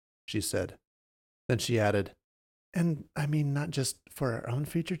children," she said. Then she added, And I mean not just for our own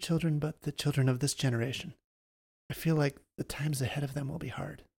future children, but the children of this generation. I feel like the times ahead of them will be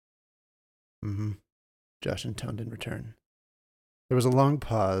hard. Mm-hmm, Josh intoned in return. There was a long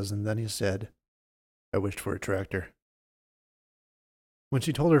pause, and then he said, I wished for a tractor. When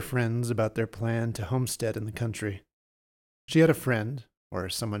she told her friends about their plan to homestead in the country, she had a friend, or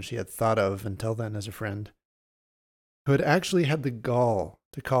someone she had thought of until then as a friend, who had actually had the gall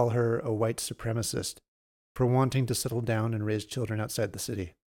to call her a white supremacist for wanting to settle down and raise children outside the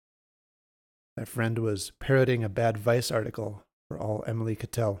city. That friend was parroting a bad Vice article for all Emily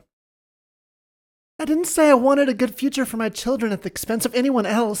could tell. I didn't say I wanted a good future for my children at the expense of anyone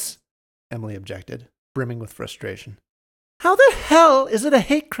else, Emily objected, brimming with frustration. How the hell is it a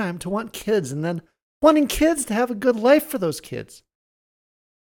hate crime to want kids and then wanting kids to have a good life for those kids?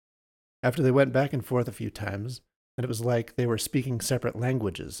 After they went back and forth a few times, and it was like they were speaking separate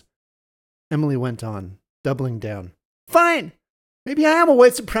languages, Emily went on, doubling down. Fine! Maybe I am a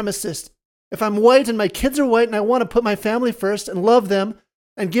white supremacist. If I'm white and my kids are white and I want to put my family first and love them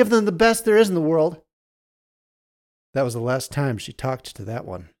and give them the best there is in the world. That was the last time she talked to that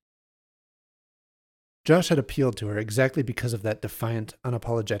one. Josh had appealed to her exactly because of that defiant,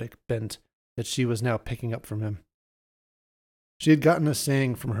 unapologetic bent that she was now picking up from him. She had gotten a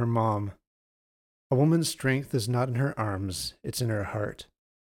saying from her mom. A woman's strength is not in her arms, it's in her heart.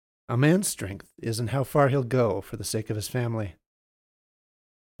 A man's strength is in how far he'll go for the sake of his family.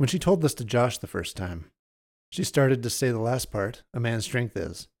 When she told this to Josh the first time, she started to say the last part, a man's strength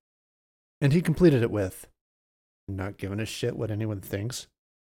is. And he completed it with, not giving a shit what anyone thinks.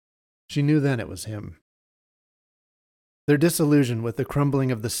 She knew then it was him. Their disillusion with the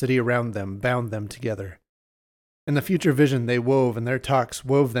crumbling of the city around them bound them together. And the future vision they wove in their talks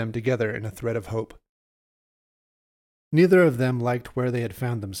wove them together in a thread of hope. Neither of them liked where they had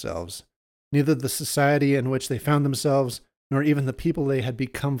found themselves, neither the society in which they found themselves, nor even the people they had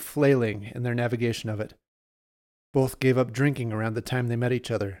become flailing in their navigation of it. Both gave up drinking around the time they met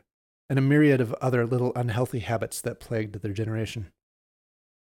each other, and a myriad of other little unhealthy habits that plagued their generation.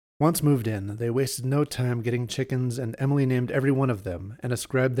 Once moved in, they wasted no time getting chickens, and Emily named every one of them and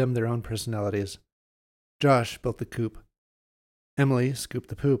ascribed them their own personalities. Josh built the coop. Emily scooped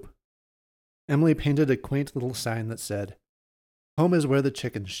the poop. Emily painted a quaint little sign that said, Home is where the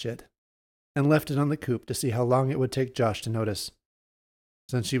chickens shit, and left it on the coop to see how long it would take Josh to notice.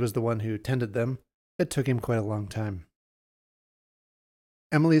 Since she was the one who tended them, it took him quite a long time.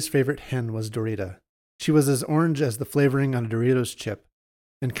 Emily's favorite hen was Dorita. She was as orange as the flavoring on a Doritos chip,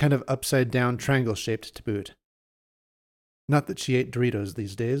 and kind of upside-down triangle-shaped to boot. Not that she ate Doritos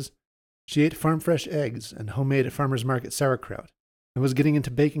these days. She ate farm-fresh eggs and homemade farmer's market sauerkraut, and was getting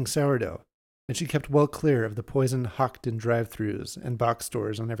into baking sourdough, and she kept well clear of the poison hawked in drive-thrus and box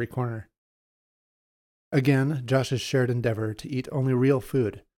stores on every corner. Again, Josh's shared endeavor to eat only real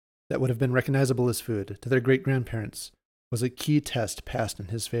food that would have been recognizable as food to their great-grandparents was a key test passed in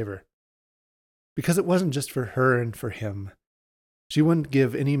his favor. Because it wasn't just for her and for him. She wouldn't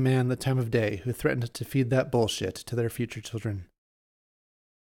give any man the time of day who threatened to feed that bullshit to their future children.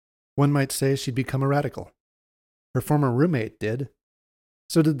 One might say she'd become a radical. Her former roommate did.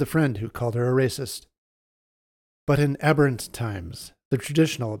 So did the friend who called her a racist. But in aberrant times, the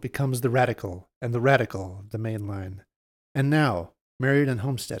traditional becomes the radical, and the radical the mainline. And now, married and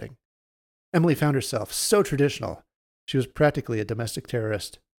homesteading, Emily found herself so traditional, she was practically a domestic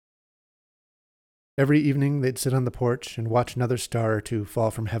terrorist. Every evening they'd sit on the porch and watch another star or two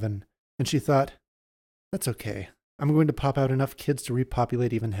fall from heaven, and she thought, that's okay. I'm going to pop out enough kids to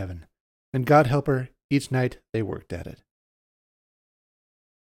repopulate even heaven. And God help her, each night they worked at it.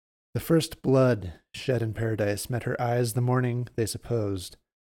 The first blood shed in paradise met her eyes the morning, they supposed,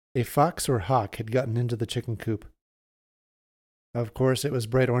 a fox or hawk had gotten into the chicken coop. Of course, it was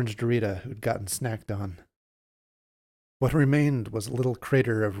bright orange Dorita who'd gotten snacked on. What remained was a little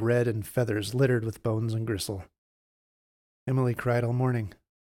crater of red and feathers littered with bones and gristle. Emily cried all morning.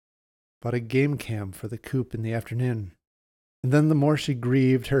 Bought a game cam for the coop in the afternoon. And then the more she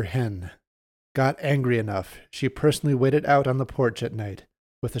grieved, her hen got angry enough, she personally waited out on the porch at night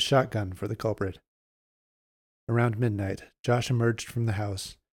with a shotgun for the culprit. Around midnight, Josh emerged from the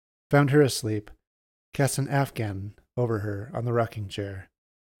house, found her asleep, cast an Afghan over her on the rocking chair,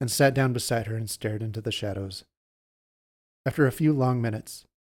 and sat down beside her and stared into the shadows. After a few long minutes,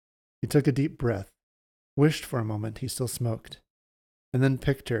 he took a deep breath, wished for a moment he still smoked, and then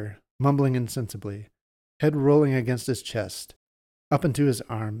picked her, mumbling insensibly, head rolling against his chest, up into his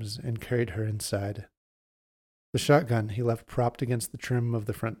arms, and carried her inside. The shotgun he left propped against the trim of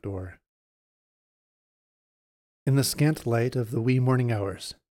the front door. In the scant light of the wee morning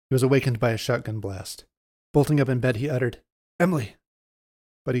hours, he was awakened by a shotgun blast. Bolting up in bed, he uttered, "Emily!"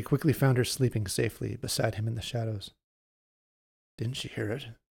 But he quickly found her sleeping safely beside him in the shadows. Didn't she hear it?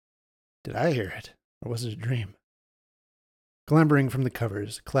 Did I hear it? Or was it a dream? Clambering from the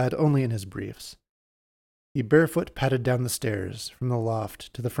covers, clad only in his briefs, he barefoot padded down the stairs from the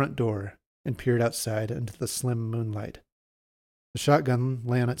loft to the front door and peered outside into the slim moonlight. The shotgun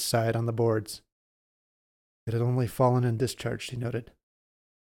lay on its side on the boards. It had only fallen and discharged, he noted.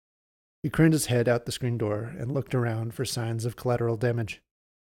 He craned his head out the screen door and looked around for signs of collateral damage.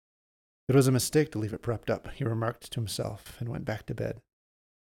 It was a mistake to leave it propped up, he remarked to himself, and went back to bed.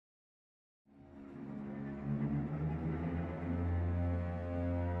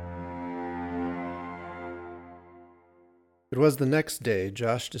 It was the next day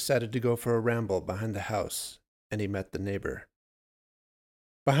Josh decided to go for a ramble behind the house, and he met the neighbor.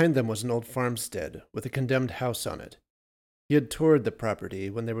 Behind them was an old farmstead with a condemned house on it. He had toured the property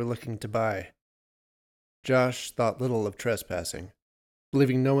when they were looking to buy. Josh thought little of trespassing,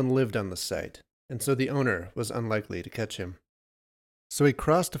 believing no one lived on the site, and so the owner was unlikely to catch him. So he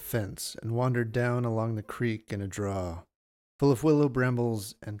crossed a fence and wandered down along the creek in a draw, full of willow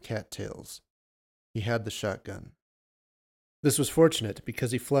brambles and cattails. He had the shotgun. This was fortunate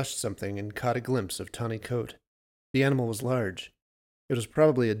because he flushed something and caught a glimpse of tawny coat. The animal was large. It was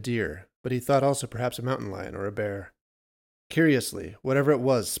probably a deer, but he thought also perhaps a mountain lion or a bear. Curiously, whatever it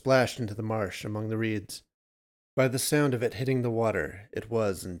was splashed into the marsh among the reeds. By the sound of it hitting the water, it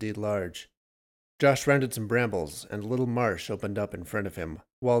was indeed large. Josh rounded some brambles, and a little marsh opened up in front of him,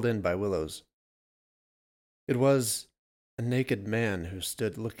 walled in by willows. It was a naked man who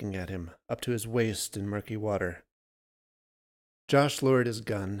stood looking at him, up to his waist in murky water. Josh lowered his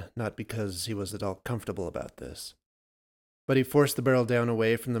gun, not because he was at all comfortable about this, but he forced the barrel down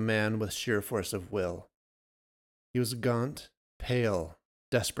away from the man with sheer force of will. He was gaunt, pale,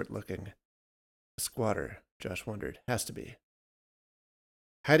 desperate-looking. A squatter, Josh wondered. Has to be.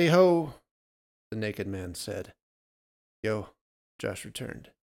 "Howdy-ho," the naked man said. "Yo," Josh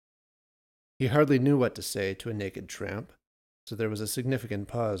returned. He hardly knew what to say to a naked tramp, so there was a significant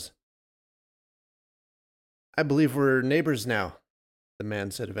pause. "I believe we're neighbors now," the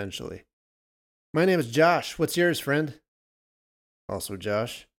man said eventually. "My name is Josh. What's yours, friend?" "Also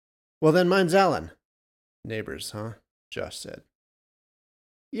Josh." "Well then, mine's Alan." "Neighbors, huh?" Josh said.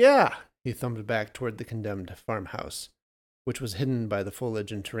 "Yeah," he thumbed back toward the condemned farmhouse, which was hidden by the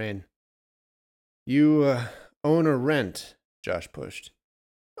foliage and terrain. "You, own or rent?" Josh pushed.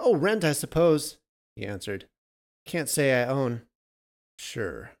 "Oh, rent, I suppose," he answered. "Can't say I own."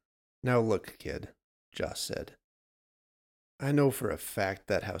 "Sure. Now look, kid," Josh said. "I know for a fact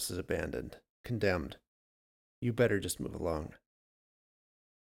that house is abandoned, condemned. You better just move along."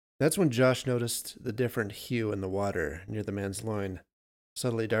 That's when Josh noticed the different hue in the water near the man's loin,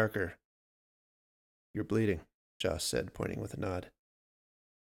 subtly darker. "You're bleeding," Josh said, pointing with a nod.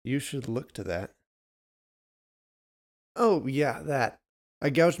 "You should look to that." "Oh, yeah, that. I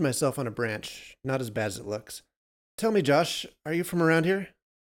gouged myself on a branch. Not as bad as it looks. Tell me, Josh, are you from around here?"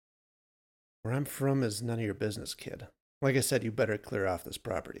 "Where I'm from is none of your business, kid. Like I said, you better clear off this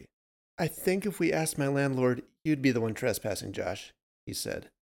property." "I think if we asked my landlord, you'd be the one trespassing, Josh," he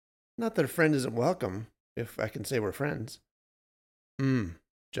said. "Not that a friend isn't welcome, if I can say we're friends."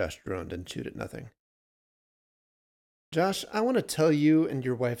 Josh droned and chewed at nothing. "Josh, I want to tell you and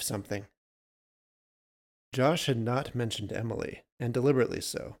your wife something." Josh had not mentioned Emily, and deliberately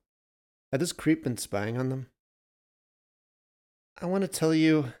so. Had this creep been spying on them? "I want to tell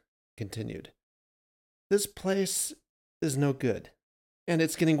you," he continued, "this place is no good, and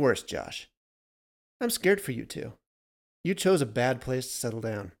it's getting worse, Josh. I'm scared for you two. You chose a bad place to settle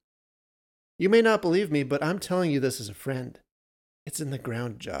down. You may not believe me, but I'm telling you this as a friend. It's in the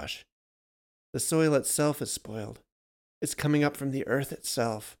ground, Josh. The soil itself is spoiled. It's coming up from the earth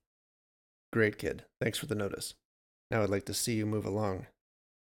itself." "Great, kid. Thanks for the notice. Now I'd like to see you move along."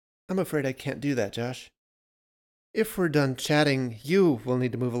 "I'm afraid I can't do that, Josh. If we're done chatting, you will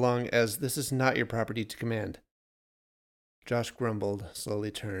need to move along, as this is not your property to command." Josh grumbled, slowly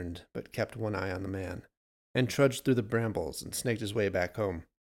turned, but kept one eye on the man, and trudged through the brambles and snaked his way back home.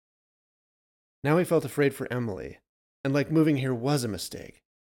 Now he felt afraid for Emily, and like moving here was a mistake.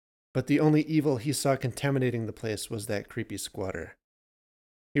 But the only evil he saw contaminating the place was that creepy squatter.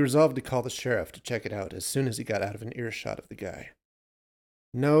 He resolved to call the sheriff to check it out as soon as he got out of an earshot of the guy.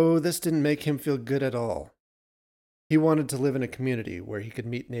 No, this didn't make him feel good at all. He wanted to live in a community where he could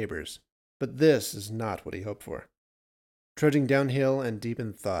meet neighbors, but this is not what he hoped for. Trudging downhill and deep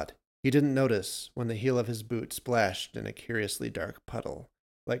in thought, he didn't notice when the heel of his boot splashed in a curiously dark puddle,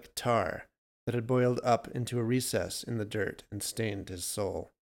 like tar, that had boiled up into a recess in the dirt and stained his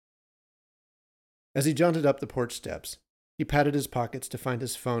soul. As he jaunted up the porch steps, he patted his pockets to find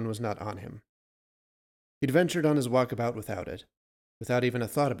his phone was not on him. He'd ventured on his walkabout without it, without even a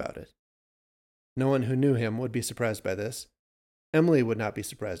thought about it. No one who knew him would be surprised by this. Emily would not be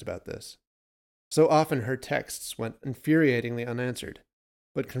surprised about this. So often her texts went infuriatingly unanswered,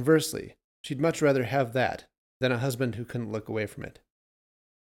 but conversely, she'd much rather have that than a husband who couldn't look away from it.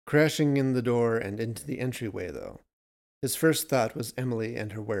 Crashing in the door and into the entryway, though, his first thought was Emily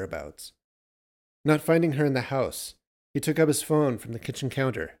and her whereabouts. Not finding her in the house, he took up his phone from the kitchen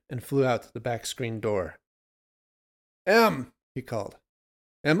counter and flew out the back screen door. "Em!" he called.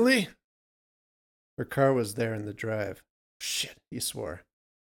 "Emily?" Her car was there in the drive. Shit, he swore.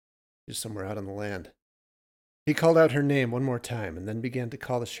 She's somewhere out on the land. He called out her name one more time and then began to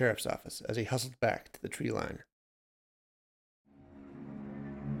call the sheriff's office as he hustled back to the tree line.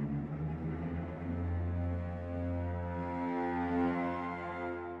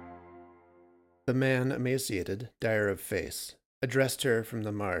 The man, emaciated, dire of face, addressed her from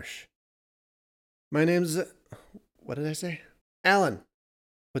the marsh. "My name's... what did I say? Alan.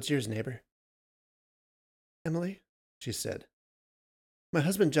 What's yours, neighbor?" "Emily," she said. "My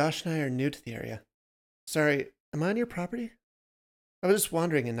husband Josh and I are new to the area. Sorry, am I on your property? I was just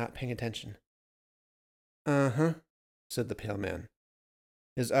wandering and not paying attention." "Uh-huh," said the pale man.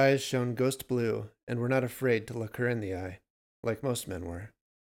 His eyes shone ghost blue and were not afraid to look her in the eye, like most men were.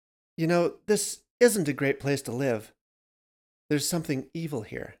 "You know, this isn't a great place to live. There's something evil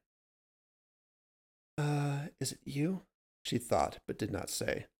here." Is it you?" she thought, but did not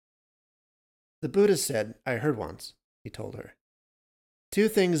say. "The Buddha said, I heard once," he told her. "Two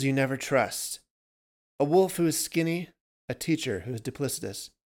things you never trust. A wolf who is skinny, a teacher who is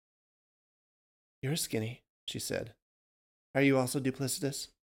duplicitous." "You're skinny," she said. "Are you also duplicitous?"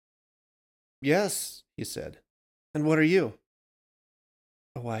 "Yes," he said. "And what are you?"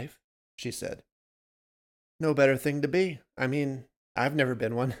 "A wife," she said. "No better thing to be. I mean, I've never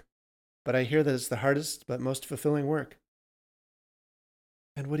been one, but I hear that it's the hardest but most fulfilling work."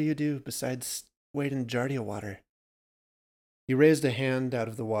 "And what do you do besides wade in Jardia water?" He raised a hand out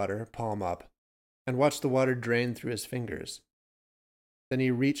of the water, palm up, and watched the water drain through his fingers. Then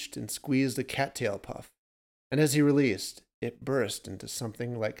he reached and squeezed a cattail puff, and as he released, it burst into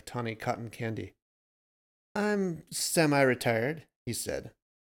something like tawny cotton candy. "I'm semi-retired," he said.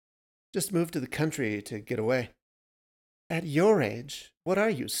 "Just moved to the country to get away." "At your age? What are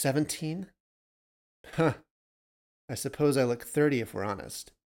you, 17? "Huh. I suppose I look 30 if we're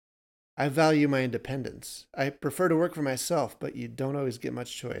honest. I value my independence. I prefer to work for myself, but you don't always get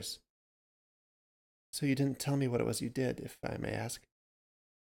much choice." "So you didn't tell me what it was you did, if I may ask?"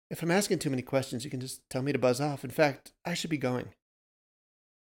 "If I'm asking too many questions, you can just tell me to buzz off. In fact, I should be going."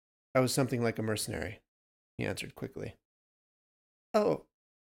 "I was something like a mercenary," he answered quickly. "Oh,"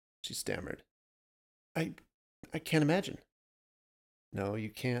 she stammered. I can't imagine." "No, you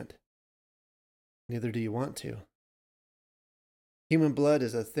can't. Neither do you want to. Human blood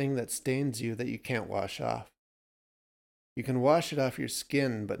is a thing that stains you that you can't wash off. You can wash it off your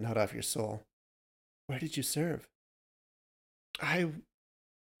skin, but not off your soul." "Where did you serve?"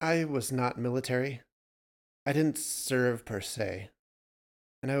 I was not military. I didn't serve per se.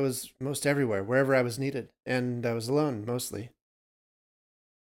 And I was most everywhere, wherever I was needed. And I was alone, mostly."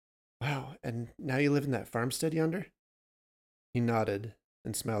 "Wow, and now you live in that farmstead yonder?" He nodded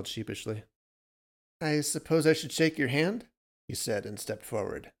and smiled sheepishly. "I suppose I should shake your hand?" he said and stepped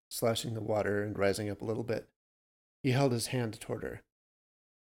forward, sloshing the water and rising up a little bit. He held his hand toward her.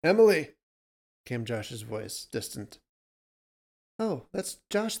 "Emily!" came Josh's voice, distant. "Oh, that's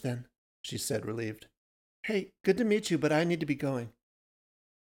Josh then," she said, relieved. "Hey, good to meet you, but I need to be going."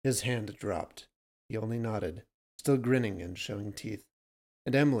 His hand dropped. He only nodded, still grinning and showing teeth.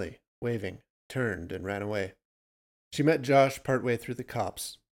 And Emily, waving, turned and ran away. She met Josh partway through the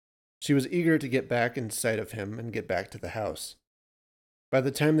copse. She was eager to get back in sight of him and get back to the house. By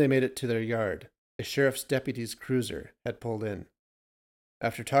the time they made it to their yard, a sheriff's deputy's cruiser had pulled in.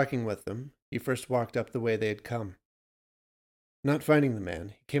 After talking with them, he first walked up the way they had come. Not finding the man,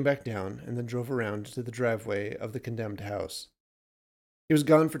 he came back down and then drove around to the driveway of the condemned house. He was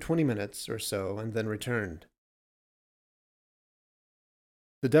gone for 20 minutes or so and then returned.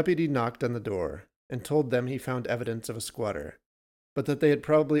 The deputy knocked on the door and told them he found evidence of a squatter, but that they had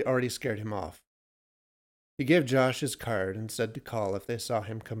probably already scared him off. He gave Josh his card and said to call if they saw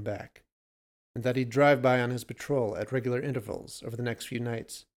him come back, and that he'd drive by on his patrol at regular intervals over the next few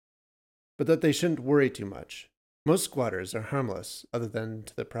nights, but that they shouldn't worry too much. Most squatters are harmless other than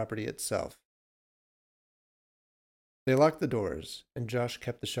to the property itself. They locked the doors, and Josh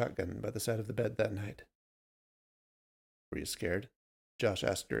kept the shotgun by the side of the bed that night. "Were you scared?" Josh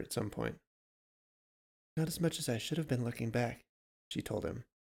asked her at some point. Not as much as I should have been looking back, she told him.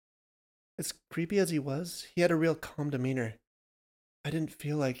 As creepy as he was, he had a real calm demeanor. I didn't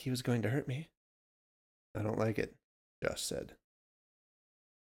feel like he was going to hurt me. I don't like it, Josh said.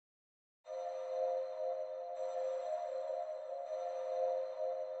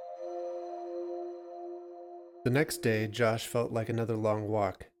 The next day, Josh felt like another long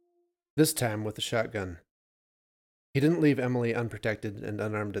walk, this time with a shotgun. He didn't leave Emily unprotected and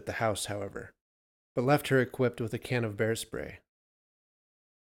unarmed at the house, however, but left her equipped with a can of bear spray.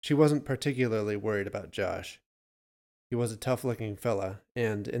 She wasn't particularly worried about Josh. He was a tough-looking fella,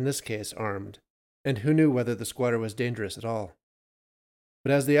 and, in this case, armed, and who knew whether the squatter was dangerous at all.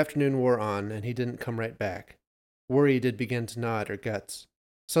 But as the afternoon wore on and he didn't come right back, worry did begin to gnaw at her guts,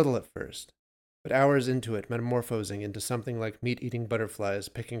 subtle at first, but hours into it metamorphosing into something like meat-eating butterflies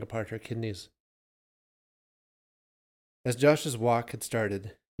picking apart her kidneys. As Josh's walk had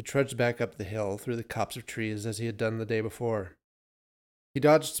started, he trudged back up the hill through the copse of trees as he had done the day before. He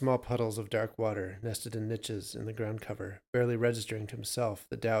dodged small puddles of dark water nested in niches in the ground cover, barely registering to himself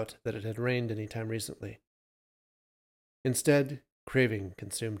the doubt that it had rained any time recently. Instead, craving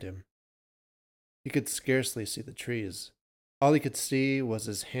consumed him. He could scarcely see the trees. All he could see was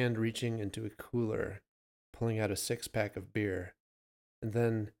his hand reaching into a cooler, pulling out a 6-pack of beer, and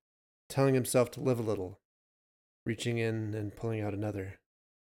then telling himself to live a little, reaching in and pulling out another,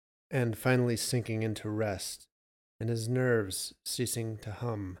 and finally sinking into rest, and his nerves ceasing to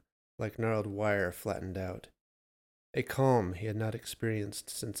hum like gnarled wire flattened out. A calm he had not experienced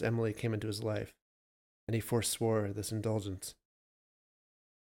since Emily came into his life, and he forswore this indulgence.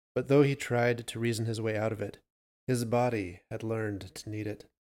 But though he tried to reason his way out of it, his body had learned to need it,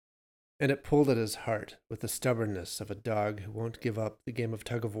 and it pulled at his heart with the stubbornness of a dog who won't give up the game of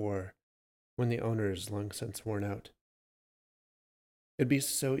tug-of-war when the owner's long since worn out. It'd be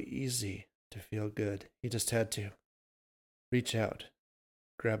so easy to feel good. He just had to. Reach out,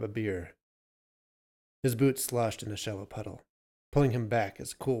 grab a beer. His boot sloshed in a shallow puddle, pulling him back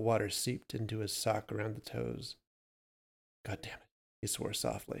as cool water seeped into his sock around the toes. God damn it, he swore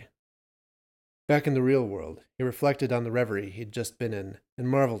softly. Back in the real world, he reflected on the reverie he'd just been in and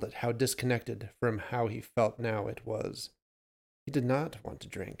marveled at how disconnected from how he felt now it was. He did not want to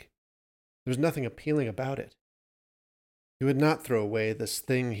drink. There was nothing appealing about it. He would not throw away this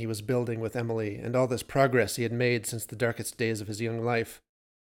thing he was building with Emily and all this progress he had made since the darkest days of his young life.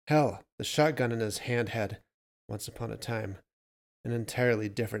 Hell, the shotgun in his hand had, once upon a time, an entirely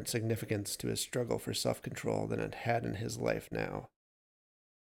different significance to his struggle for self-control than it had in his life now.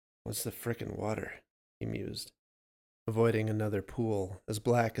 What's the frickin' water? He mused, avoiding another pool as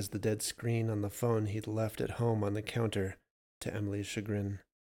black as the dead screen on the phone he'd left at home on the counter, to Emily's chagrin.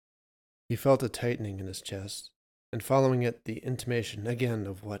 He felt a tightening in his chest, and following it the intimation again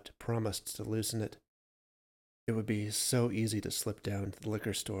of what promised to loosen it. It would be so easy to slip down to the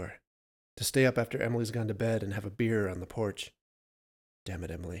liquor store, to stay up after Emily's gone to bed and have a beer on the porch. Damn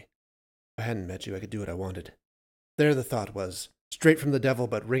it, Emily. If I hadn't met you, I could do what I wanted. There the thought was, straight from the devil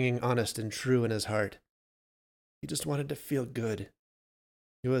but ringing honest and true in his heart. He just wanted to feel good.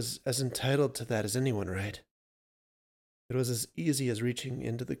 He was as entitled to that as anyone, right? It was as easy as reaching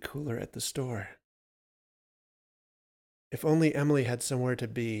into the cooler at the store. If only Emily had somewhere to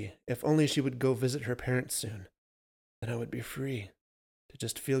be, if only she would go visit her parents soon, then I would be free to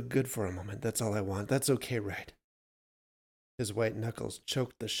just feel good for a moment. That's all I want. That's okay, right? His white knuckles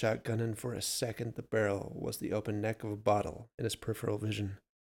choked the shotgun, and for a second the barrel was the open neck of a bottle in his peripheral vision.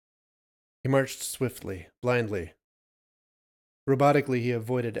 He marched swiftly, blindly. Robotically, he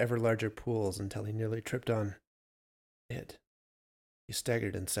avoided ever larger pools until he nearly tripped on it. He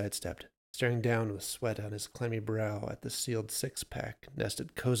staggered and sidestepped, staring down with sweat on his clammy brow at the sealed 6-pack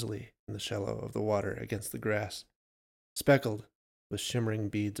nested cozily in the shallow of the water against the grass, speckled with shimmering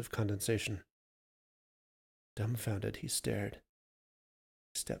beads of condensation. Dumbfounded, he stared.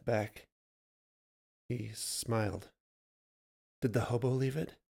 He stepped back. He smiled. Did the hobo leave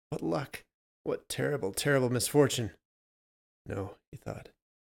it? What luck! What terrible, terrible misfortune! No, he thought.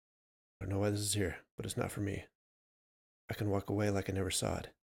 I don't know why this is here, but it's not for me. I can walk away like I never saw it.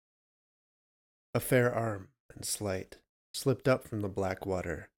 A fair arm and slight slipped up from the black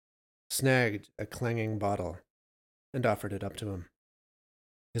water, snagged a clanging bottle, and offered it up to him.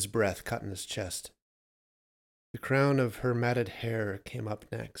 His breath caught in his chest. The crown of her matted hair came up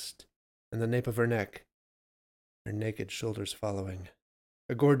next, and the nape of her neck, her naked shoulders following.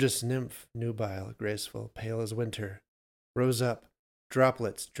 A gorgeous nymph, nubile, graceful, pale as winter, rose up,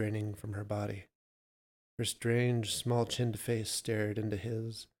 droplets draining from her body. Her strange, small-chinned face stared into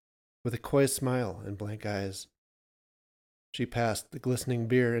his, with a coy smile and blank eyes. She passed the glistening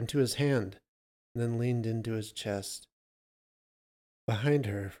beer into his hand, and then leaned into his chest. Behind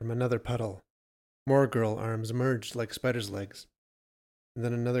her, from another puddle, more girl arms emerged like spider's legs, and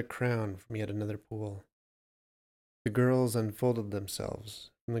then another crown from yet another pool. The girls unfolded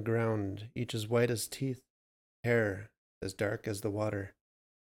themselves from the ground, each as white as teeth, hair as dark as the water.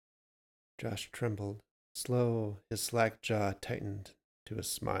 Josh trembled. Slow, his slack jaw tightened to a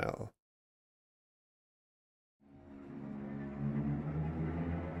smile.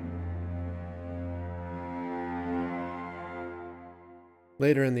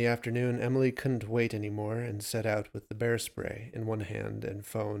 Later in the afternoon, Emily couldn't wait anymore and set out with the bear spray in one hand and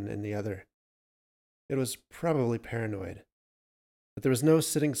phone in the other. It was probably paranoid, but there was no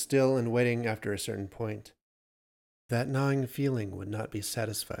sitting still and waiting after a certain point. That gnawing feeling would not be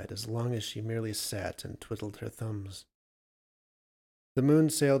satisfied as long as she merely sat and twiddled her thumbs. The moon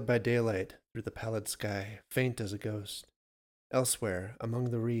sailed by daylight through the pallid sky, faint as a ghost. Elsewhere,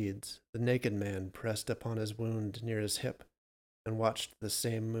 among the reeds, the naked man pressed upon his wound near his hip and watched the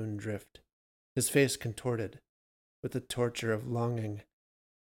same moon drift, his face contorted with the torture of longing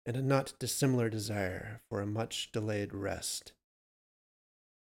and a not dissimilar desire for a much-delayed rest.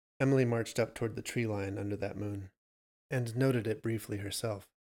 Emily marched up toward the tree line under that moon, and noted it briefly herself.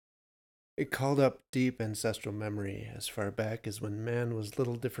 It called up deep ancestral memory as far back as when man was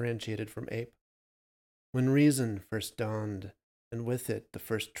little differentiated from ape, when reason first dawned, and with it the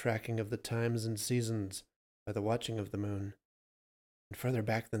first tracking of the times and seasons by the watching of the moon, and further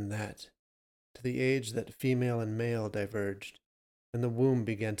back than that, to the age that female and male diverged, and the womb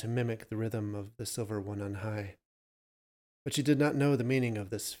began to mimic the rhythm of the silver one on high. But she did not know the meaning of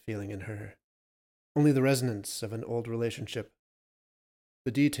this feeling in her, only the resonance of an old relationship.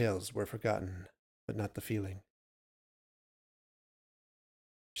 The details were forgotten, but not the feeling.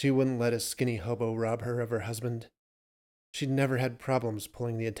 She wouldn't let a skinny hobo rob her of her husband. She'd never had problems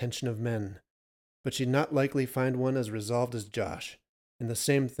pulling the attention of men, but she'd not likely find one as resolved as Josh in the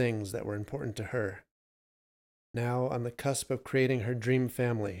same things that were important to her. Now, on the cusp of creating her dream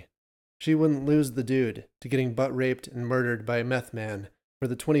family, she wouldn't lose the dude to getting butt-raped and murdered by a meth man for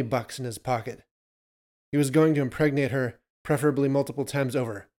the $20 in his pocket. He was going to impregnate her, preferably multiple times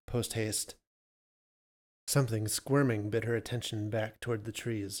over, post-haste. Something squirming bid her attention back toward the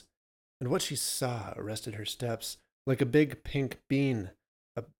trees, and what she saw arrested her steps. Like a big pink bean,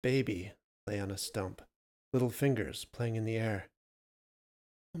 a baby lay on a stump, little fingers playing in the air.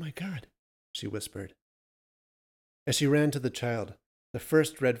 "Oh my God," she whispered. As she ran to the child, the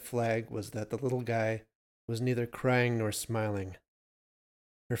first red flag was that the little guy was neither crying nor smiling.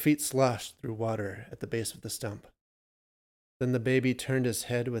 Her feet sloshed through water at the base of the stump. Then the baby turned his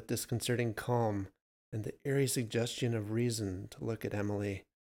head with disconcerting calm and the eerie suggestion of reason to look at Emily.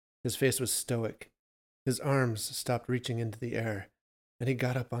 His face was stoic. His arms stopped reaching into the air, and he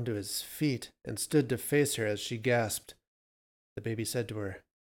got up onto his feet and stood to face her as she gasped. The baby said to her,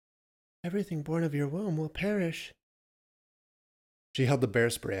 "Everything born of your womb will perish." She held the bear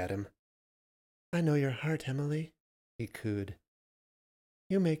spray at him. "I know your heart, Emily," he cooed.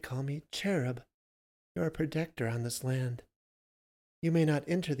 "You may call me Cherub, your protector on this land. You may not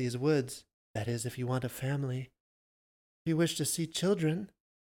enter these woods, that is, if you want a family. If you wish to see children,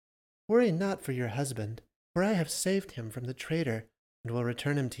 worry not for your husband, for I have saved him from the traitor and will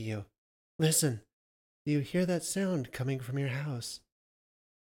return him to you. Listen, do you hear that sound coming from your house?"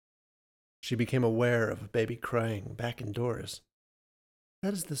 She became aware of a baby crying back indoors.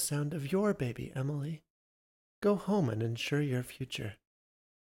 "That is the sound of your baby, Emily. Go home and ensure your future."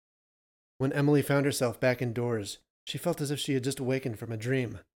 When Emily found herself back indoors, she felt as if she had just awakened from a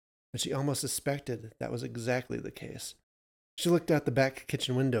dream, and she almost suspected that was exactly the case. She looked out the back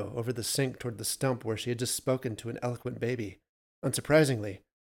kitchen window over the sink toward the stump where she had just spoken to an eloquent baby. Unsurprisingly,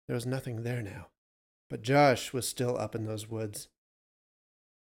 there was nothing there now, but Josh was still up in those woods.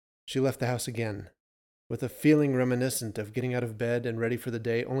 She left the house again, with a feeling reminiscent of getting out of bed and ready for the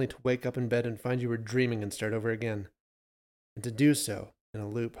day, only to wake up in bed and find you were dreaming and start over again, and to do so in a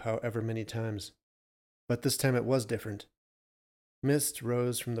loop however many times. But this time it was different. Mist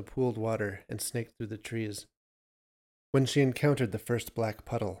rose from the pooled water and snaked through the trees. When she encountered the first black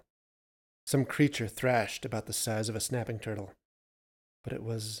puddle, some creature thrashed about the size of a snapping turtle. But it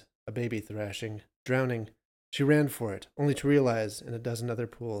was a baby thrashing, drowning. She ran for it, only to realize in a dozen other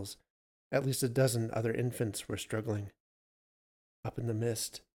pools, at least a dozen other infants were struggling. Up in the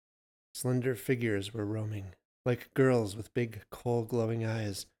mist, slender figures were roaming, like girls with big, coal-glowing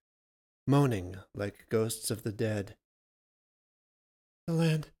eyes, moaning like ghosts of the dead. "The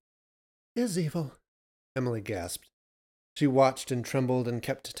land is evil," Emily gasped. She watched and trembled and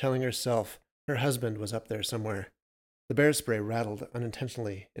kept telling herself her husband was up there somewhere. The bear spray rattled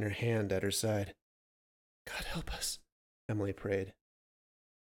unintentionally in her hand at her side. God help us, Emily prayed.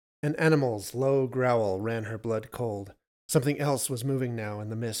 An animal's low growl ran her blood cold. Something else was moving now in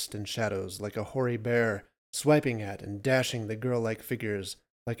the mist and shadows, like a hoary bear, swiping at and dashing the girl-like figures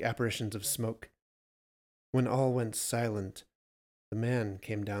like apparitions of smoke. When all went silent, the man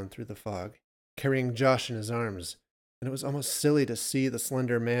came down through the fog, carrying Josh in his arms, and it was almost silly to see the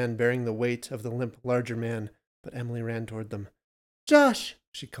slender man bearing the weight of the limp, larger man, but Emily ran toward them. "Josh!"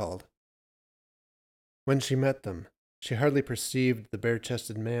 she called. When she met them, she hardly perceived the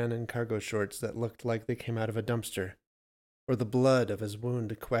bare-chested man in cargo shorts that looked like they came out of a dumpster, or the blood of his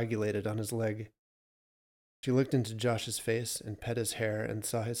wound coagulated on his leg. She looked into Josh's face and pet his hair and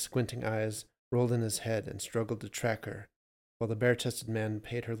saw his squinting eyes, rolled in his head and struggled to track her, while the bare-chested man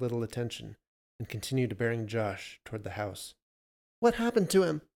paid her little attention and continued bearing Josh toward the house. "What happened to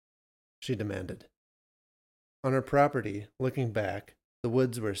him?" she demanded. On her property, looking back, the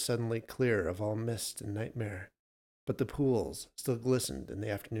woods were suddenly clear of all mist and nightmare, but the pools still glistened in the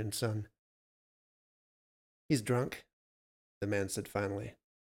afternoon sun. "He's drunk," the man said finally.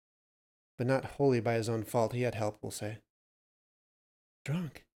 "But not wholly by his own fault. He had help, we'll say."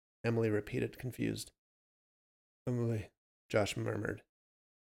 "Drunk?" Emily repeated, confused. "Emily," Josh murmured.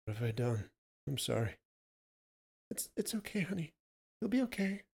 "What have I done? I'm sorry." It's okay, honey. You'll be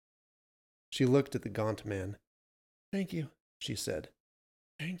okay." She looked at the gaunt man. "Thank you," she said.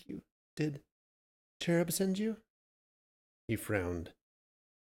 "Thank you. Did Cherub send you?" He frowned.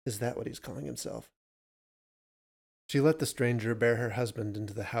 Is that what he's calling himself? She let the stranger bear her husband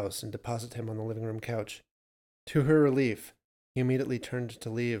into the house and deposit him on the living room couch. To her relief, he immediately turned to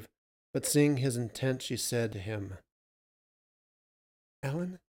leave, but seeing his intent, she said to him,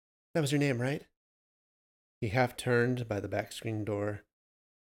 "Alan? That was your name, right?" He half turned by the back screen door.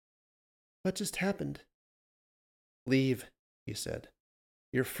 "What just happened?" "Leave," he said.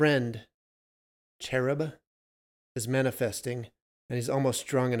 "Your friend, Cherub, is manifesting, and he's almost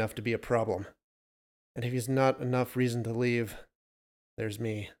strong enough to be a problem. And if he's not enough reason to leave, there's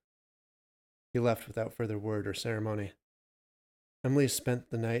me." He left without further word or ceremony. Emily spent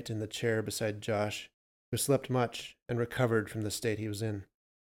the night in the chair beside Josh, who slept much and recovered from the state he was in.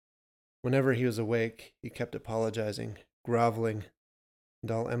 Whenever he was awake, he kept apologizing, groveling,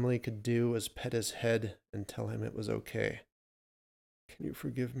 and all Emily could do was pet his head and tell him it was okay. "Can you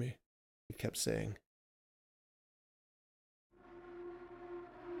forgive me?" he kept saying.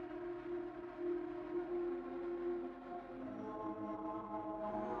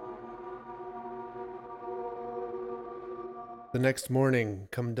 The next morning,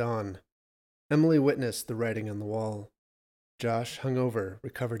 come dawn, Emily witnessed the writing on the wall. Josh, hung over,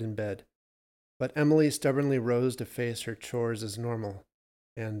 recovered in bed. But Emily stubbornly rose to face her chores as normal,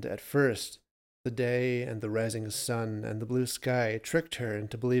 and at first, the day and the rising sun and the blue sky tricked her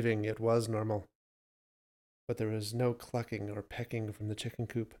into believing it was normal. But there was no clucking or pecking from the chicken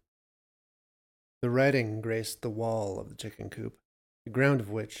coop. The writing graced the wall of the chicken coop, the ground of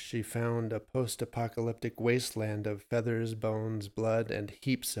which she found a post-apocalyptic wasteland of feathers, bones, blood, and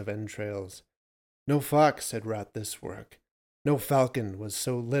heaps of entrails. No fox had wrought this work. No falcon was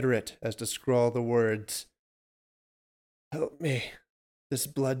so literate as to scrawl the words, "Help me, this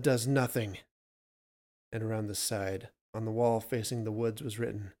blood does nothing." And around the side, on the wall facing the woods, was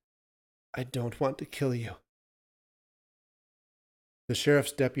written, "I don't want to kill you." The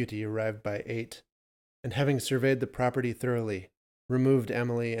sheriff's deputy arrived by 8, and having surveyed the property thoroughly, removed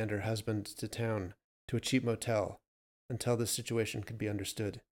Emily and her husband to town, to a cheap motel, until the situation could be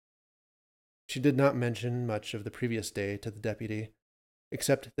understood. She did not mention much of the previous day to the deputy,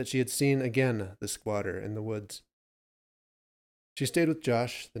 except that she had seen again the squatter in the woods. She stayed with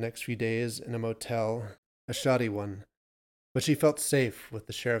Josh the next few days in a motel, a shoddy one, but she felt safe with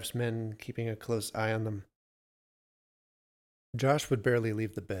the sheriff's men keeping a close eye on them. Josh would barely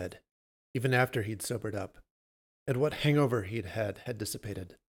leave the bed, even after he'd sobered up, and what hangover he'd had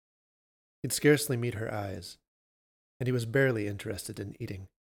dissipated. He'd scarcely meet her eyes, and he was barely interested in eating.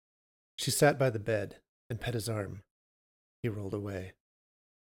 She sat by the bed and pet his arm. He rolled away.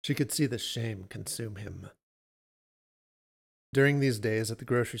 She could see the shame consume him. During these days at the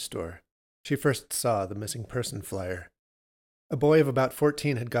grocery store, she first saw the missing person flyer. A boy of about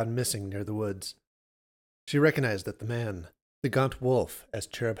 14 had gone missing near the woods. She recognized that the man, the gaunt wolf, as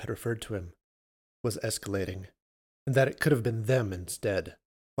Cherub had referred to him, was escalating, and that it could have been them instead,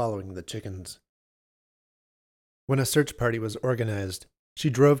 following the chickens. When a search party was organized, she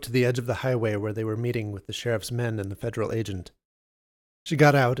drove to the edge of the highway where they were meeting with the sheriff's men and the federal agent. She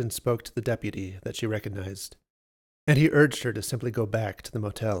got out and spoke to the deputy that she recognized, and he urged her to simply go back to the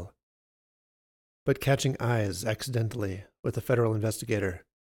motel. But catching eyes accidentally with the federal investigator,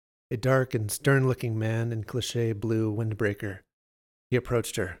 a dark and stern-looking man in cliché blue windbreaker. He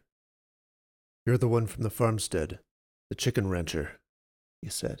approached her. "You're the one from the farmstead, the chicken rancher," he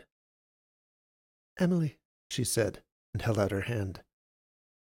said. "Emily," she said, and held out her hand.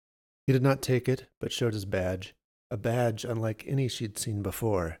 He did not take it, but showed his badge, a badge unlike any she'd seen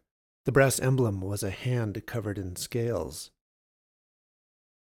before. The brass emblem was a hand covered in scales.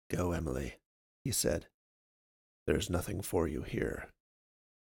 "Go, Emily," he said. "There's nothing for you here."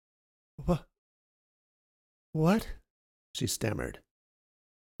 What? She stammered.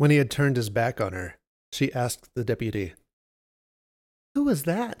 When he had turned his back on her, she asked the deputy, "Who was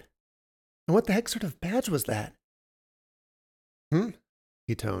that? And what the heck sort of badge was that?"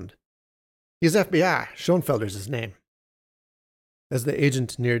 He toned. "He's FBI. Schoenfelder's his name." As the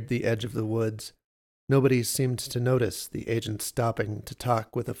agent neared the edge of the woods, nobody seemed to notice the agent stopping to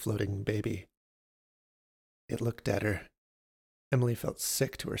talk with a floating baby. It looked at her. Emily felt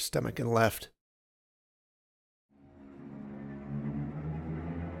sick to her stomach and left.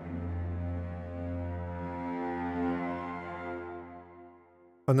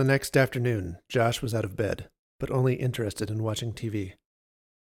 On the next afternoon, Josh was out of bed, but only interested in watching TV.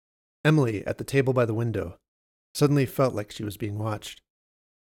 Emily, at the table by the window, suddenly felt like she was being watched.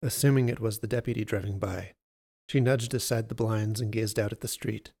 Assuming it was the deputy driving by, she nudged aside the blinds and gazed out at the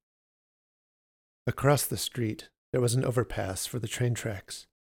street. Across the street, there was an overpass for the train tracks,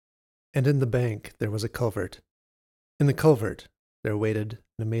 and in the bank there was a culvert. In the culvert, there waited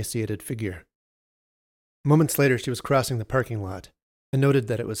an emaciated figure. Moments later, she was crossing the parking lot and noted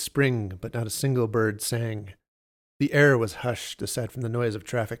that it was spring, but not a single bird sang. The air was hushed aside from the noise of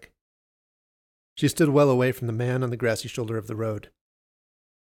traffic. She stood well away from the man on the grassy shoulder of the road.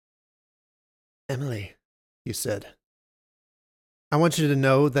 "Emily," he said, "I want you to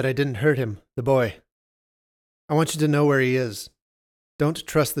know that I didn't hurt him, the boy. I want you to know where he is. Don't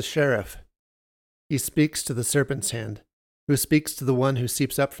trust the sheriff. He speaks to the serpent's hand, who speaks to the one who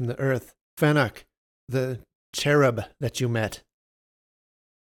seeps up from the earth, Fanak, the cherub that you met.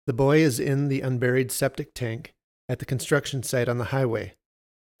 The boy is in the unburied septic tank at the construction site on the highway.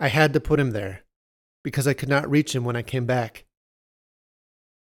 I had to put him there, because I could not reach him when I came back."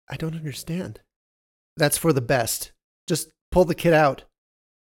 "I don't understand." "That's for the best. Just pull the kid out."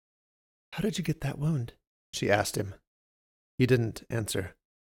 "How did you get that wound?" she asked him. He didn't answer.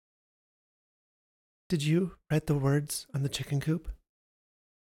 "Did you write the words on the chicken coop?"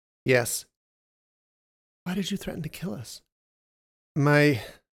 "Yes." "Why did you threaten to kill us?" "My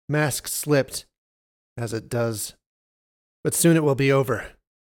mask slipped, as it does. But soon it will be over."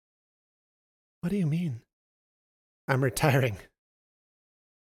 "What do you mean?" "I'm retiring."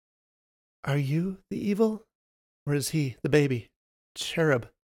 "Are you the evil? Or is he, the baby?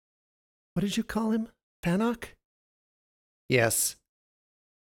 Cherub? What did you call him? Fanak?" "Yes."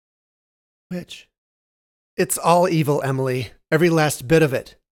 "Which?" "It's all evil, Emily. Every last bit of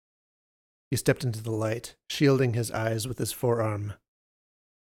it." He stepped into the light, shielding his eyes with his forearm.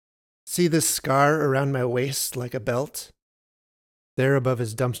 "See this scar around my waist like a belt?" There above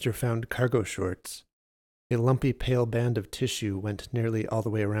his dumpster-found cargo shorts, a lumpy pale band of tissue went nearly all the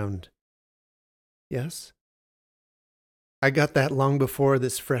way around. "Yes?" "I got that long before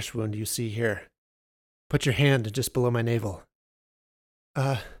this fresh wound you see here. Put your hand just below my navel."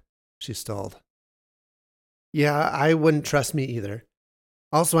 She stalled. "Yeah, I wouldn't trust me either.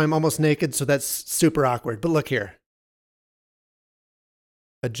 Also, I'm almost naked, so that's super awkward, but look here."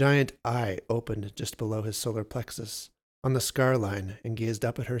 A giant eye opened just below his solar plexus, on the scar line, and gazed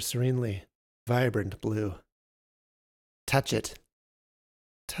up at her serenely, vibrant blue. "Touch it."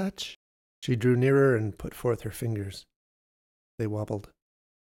 "Touch?" She drew nearer and put forth her fingers. They wobbled.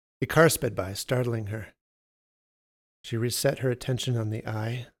 A car sped by, startling her. She reset her attention on the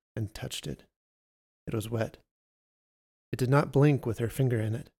eye and touched it. It was wet. It did not blink with her finger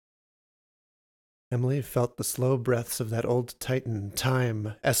in it. Emily felt the slow breaths of that old titan,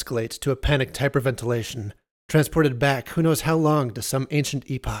 time, escalate to a panicked hyperventilation, transported back who knows how long to some ancient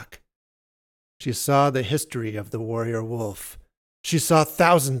epoch. She saw the history of the warrior wolf. She saw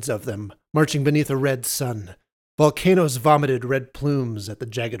thousands of them marching beneath a red sun. Volcanoes vomited red plumes at the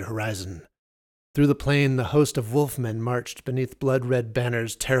jagged horizon. Through the plain, the host of wolfmen marched beneath blood-red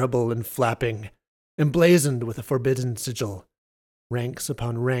banners, terrible and flapping, emblazoned with a forbidden sigil. Ranks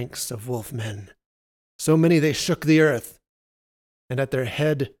upon ranks of wolfmen. So many they shook the earth. And at their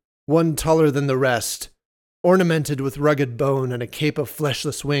head, one taller than the rest, ornamented with rugged bone and a cape of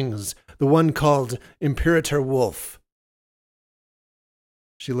fleshless wings, the one called Imperator Wolf.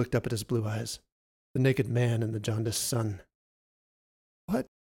 She looked up at his blue eyes, the naked man in the jaundiced sun. "What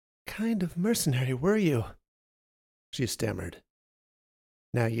kind of mercenary were you?" she stammered.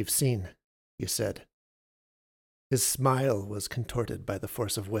 Now you've seen, you said. His smile was contorted by the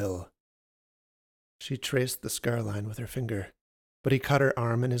force of will. She traced the scar line with her finger, but he caught her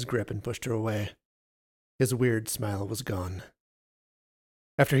arm in his grip and pushed her away. His weird smile was gone.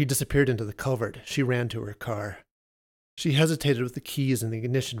 After he disappeared into the culvert, she ran to her car. She hesitated with the keys in the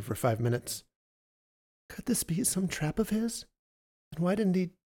ignition for 5 minutes. Could this be some trap of his? And why didn't he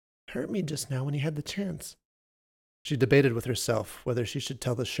hurt me just now when he had the chance? She debated with herself whether she should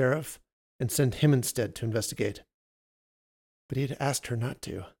tell the sheriff and send him instead to investigate. But he had asked her not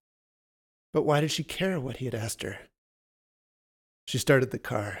to. But why did she care what he had asked her? She started the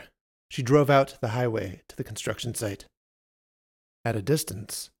car. She drove out the highway to the construction site. At a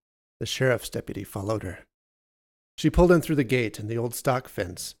distance, the sheriff's deputy followed her. She pulled in through the gate and the old stock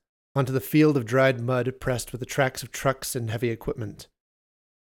fence, onto the field of dried mud pressed with the tracks of trucks and heavy equipment.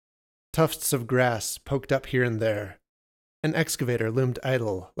 Tufts of grass poked up here and there. An excavator loomed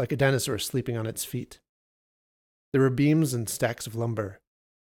idle, like a dinosaur sleeping on its feet. There were beams and stacks of lumber.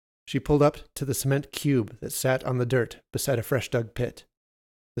 She pulled up to the cement cube that sat on the dirt beside a fresh-dug pit,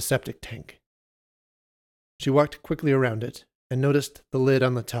 the septic tank. She walked quickly around it and noticed the lid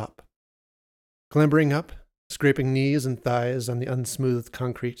on the top. Clambering up, scraping knees and thighs on the unsmoothed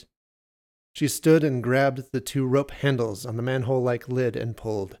concrete, she stood and grabbed the 2 rope handles on the manhole-like lid and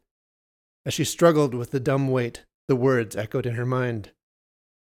pulled. As she struggled with the dumb weight, the words echoed in her mind.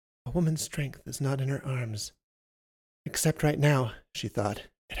 A woman's strength is not in her arms. Except right now, she thought.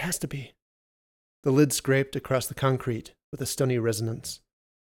 It has to be. The lid scraped across the concrete with a stony resonance.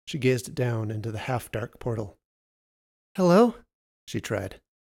 She gazed down into the half-dark portal. Hello? She tried.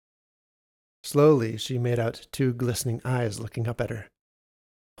 Slowly, she made out 2 glistening eyes looking up at her.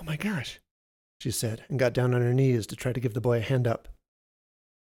 Oh my gosh, she said, and got down on her knees to try to give the boy a hand up.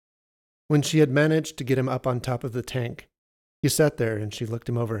 When she had managed to get him up on top of the tank, he sat there and she looked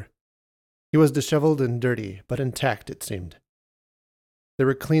him over. He was disheveled and dirty, but intact, it seemed. There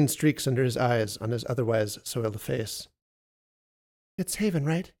were clean streaks under his eyes on his otherwise soiled face. It's Haven,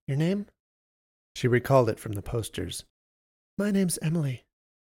 right? Your name? She recalled it from the posters. My name's Emily.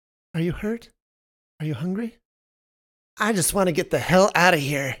 Are you hurt? Are you hungry? I just want to get the hell out of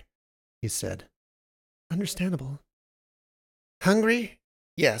here, he said. Understandable. Hungry?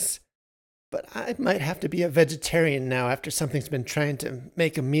 Yes. But I might have to be a vegetarian now after something's been trying to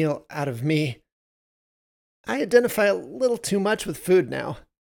make a meal out of me. I identify a little too much with food now.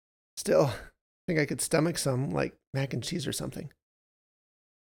 Still, I think I could stomach some, like mac and cheese or something.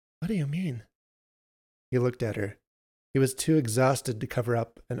 What do you mean? He looked at her. He was too exhausted to cover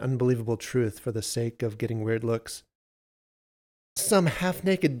up an unbelievable truth for the sake of getting weird looks. Some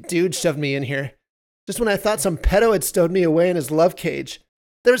half-naked dude shoved me in here, just when I thought some pedo had stowed me away in his love cage.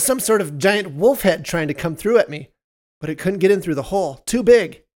 There was some sort of giant wolf head trying to come through at me, but it couldn't get in through the hole. Too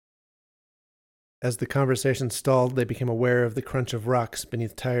big. As the conversation stalled, they became aware of the crunch of rocks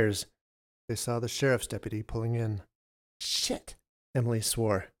beneath tires. They saw the sheriff's deputy pulling in. Shit, Emily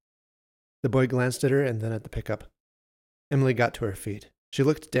swore. The boy glanced at her and then at the pickup. Emily got to her feet. She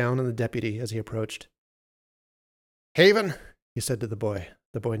looked down on the deputy as he approached. Haven, he said to the boy.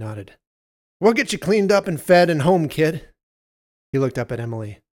 The boy nodded. We'll get you cleaned up and fed and home, kid. He looked up at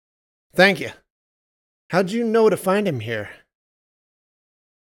Emily. Thank you. How'd you know to find him here?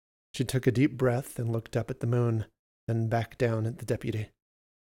 She took a deep breath and looked up at the moon, then back down at the deputy.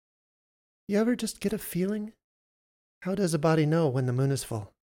 You ever just get a feeling? How does a body know when the moon is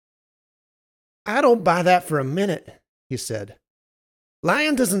full? I don't buy that for a minute, he said.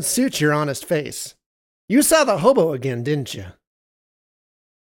 Lying doesn't suit your honest face. You saw the hobo again, didn't you?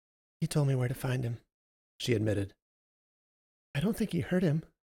 He told me where to find him, she admitted. I don't think he hurt him.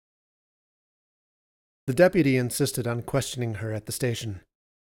 The deputy insisted on questioning her at the station.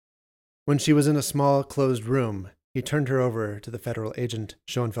 When she was in a small, closed room, he turned her over to the federal agent,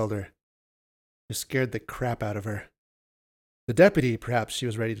 Schoenfelder, who scared the crap out of her. The deputy, perhaps she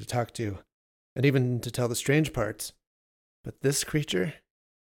was ready to talk to, and even to tell the strange parts. But this creature?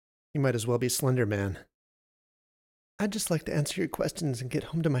 He might as well be Slender Man. I'd just like to answer your questions and get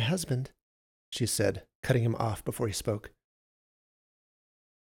home to my husband, she said, cutting him off before he spoke.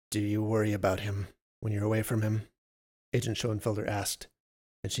 Do you worry about him when you're away from him? Agent Schoenfelder asked,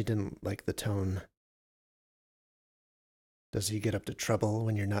 and she didn't like the tone. Does he get up to trouble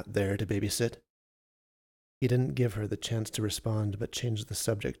when you're not there to babysit? He didn't give her the chance to respond, but changed the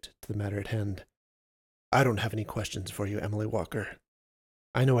subject to the matter at hand. I don't have any questions for you, Emily Walker.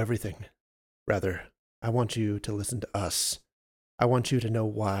 I know everything. Rather, I want you to listen to us. I want you to know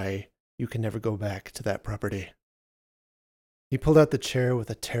why you can never go back to that property. He pulled out the chair with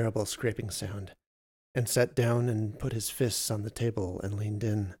a terrible scraping sound. and sat down and put his fists on the table and leaned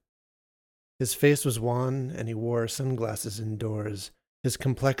in. His face was wan, and he wore sunglasses indoors, his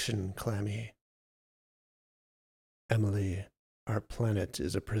complexion clammy. Emily, our planet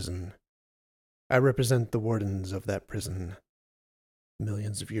is a prison. I represent the wardens of that prison.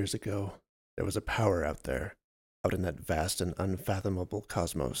 Millions of years ago, there was a power out there, out in that vast and unfathomable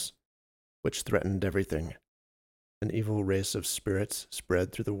cosmos, which threatened everything. An evil race of spirits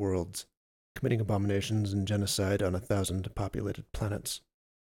spread through the worlds, committing abominations and genocide on 1,000 populated planets.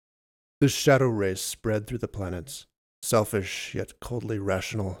 This shadow race spread through the planets, selfish yet coldly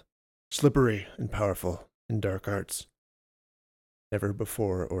rational, slippery and powerful in dark arts. Never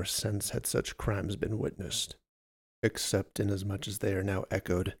before or since had such crimes been witnessed, except inasmuch as they are now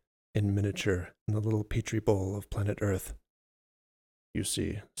echoed in miniature in the little petri bowl of planet Earth. You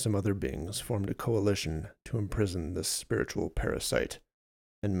see, some other beings formed a coalition to imprison this spiritual parasite,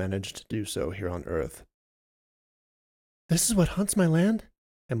 and managed to do so here on Earth. "This is what haunts my land?"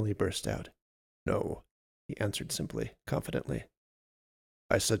 Emily burst out. "No," he answered simply, confidently.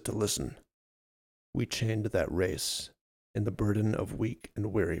 "I said to listen. We chained that race in the burden of weak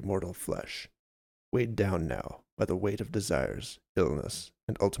and weary mortal flesh, weighed down now by the weight of desires, illness,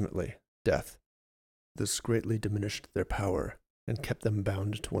 and ultimately death. This greatly diminished their power and kept them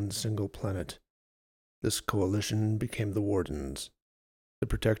bound to one single planet. This coalition became the Wardens. The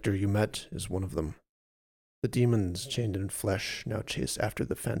protector you met is one of them. The demons chained in flesh now chase after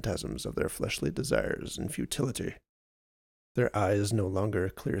the phantasms of their fleshly desires and futility. Their eyes no longer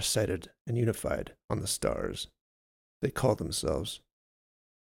clear-sighted and unified on the stars. They call themselves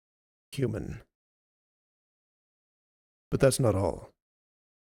human. But that's not all.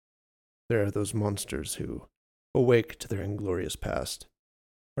 There are those monsters who, awake to their inglorious past,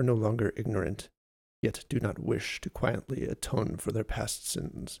 are no longer ignorant, yet do not wish to quietly atone for their past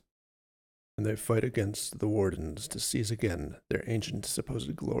sins. And they fight against the Wardens to seize again their ancient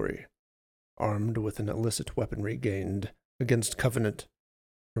supposed glory, armed with an illicit weaponry gained against covenant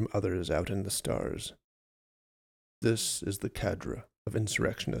from others out in the stars. This is the cadre of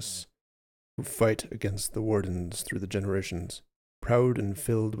insurrectionists who fight against the Wardens through the generations, proud and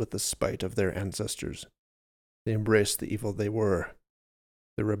filled with the spite of their ancestors. They embrace the evil they were.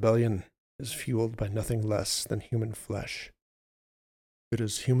 Their rebellion is fueled by nothing less than human flesh. It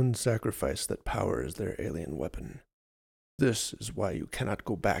is human sacrifice that powers their alien weapon. This is why you cannot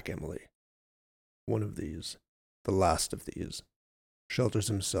go back, Emily. One of these, the last of these, shelters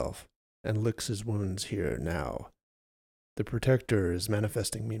himself and licks his wounds here now. The protector is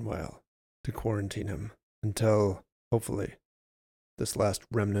manifesting meanwhile, to quarantine him, until, hopefully, this last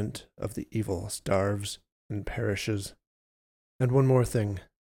remnant of the evil starves and perishes. And one more thing.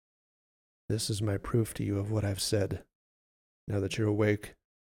 This is my proof to you of what I've said. Now that you're awake,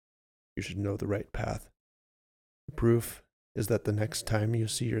 you should know the right path. The proof is that the next time you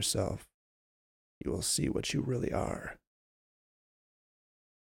see yourself, you will see what you really are.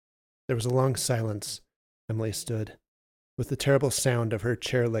 There was a long silence. Emily stood, with the terrible sound of her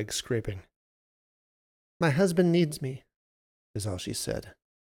chair legs scraping. "My husband needs me," is all she said.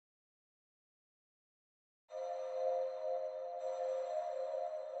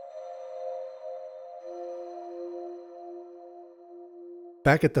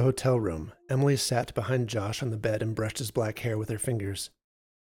 Back at the hotel room, Emily sat behind Josh on the bed and brushed his black hair with her fingers.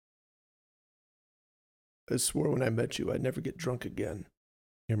 "I swore when I met you I'd never get drunk again,"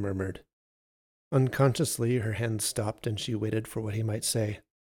 he murmured. Unconsciously, her hands stopped and she waited for what he might say.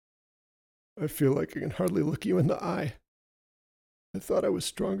 "I feel like I can hardly look you in the eye. I thought I was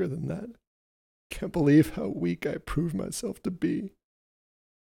stronger than that. Can't believe how weak I proved myself to be.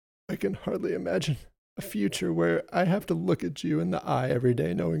 I can hardly imagine a future where I have to look at you in the eye every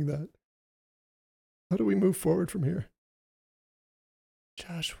day knowing that. How do we move forward from here?"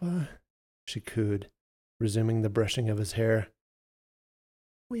 "Joshua," she cooed, resuming the brushing of his hair.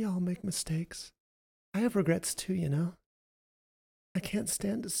 "We all make mistakes. I have regrets too, you know. I can't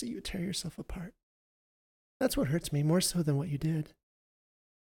stand to see you tear yourself apart. That's what hurts me more so than what you did.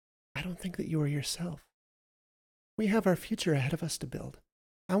 I don't think that you are yourself. We have our future ahead of us to build.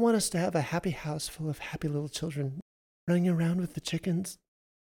 I want us to have a happy house full of happy little children running around with the chickens."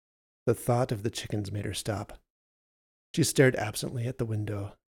 The thought of the chickens made her stop. She stared absently at the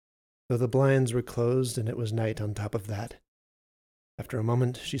window, though the blinds were closed and it was night on top of that. After a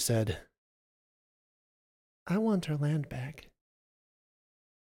moment, she said, "I want our land back.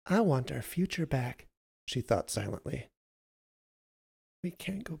 I want our future back," she thought silently. "We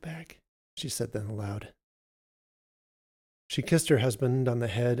can't go back," she said then aloud. She kissed her husband on the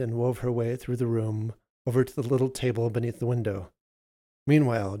head and wove her way through the room over to the little table beneath the window.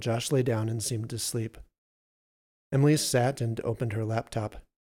 Meanwhile, Josh lay down and seemed to sleep. Emily sat and opened her laptop.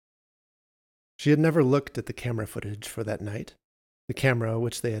 She had never looked at the camera footage for that night, the camera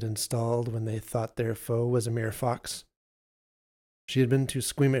which they had installed when they thought their foe was a mere fox. She had been too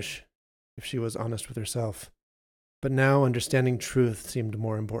squeamish, if she was honest with herself, but now understanding truth seemed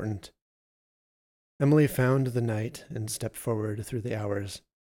more important. Emily found the night and stepped forward through the hours.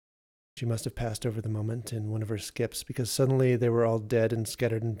 She must have passed over the moment in one of her skips, because suddenly they were all dead and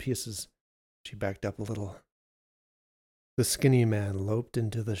scattered in pieces. She backed up a little. The skinny man loped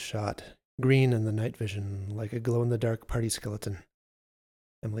into the shot, green in the night vision, like a glow-in-the-dark party skeleton.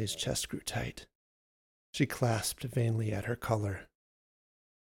 Emily's chest grew tight. She clasped vainly at her collar.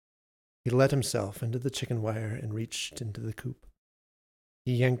 He let himself into the chicken wire and reached into the coop.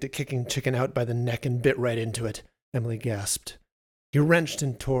 He yanked a kicking chicken out by the neck and bit right into it. Emily gasped. He wrenched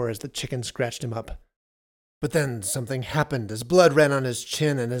and tore as the chicken scratched him up. But then something happened as blood ran on his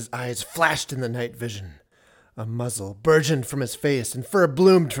chin and his eyes flashed in the night vision. A muzzle burgeoned from his face and fur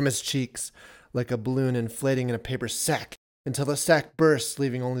bloomed from his cheeks, like a balloon inflating in a paper sack, until the sack burst,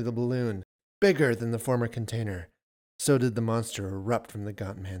 leaving only the balloon, bigger than the former container. So did the monster erupt from the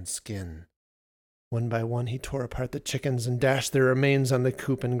gaunt man's skin. One by one he tore apart the chickens and dashed their remains on the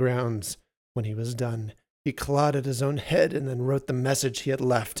coop and grounds. When he was done, he clawed at his own head and then wrote the message he had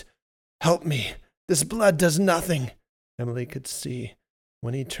left. "Help me! This blood does nothing!" Emily could see,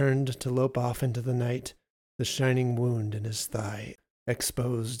 when he turned to lope off into the night, the shining wound in his thigh,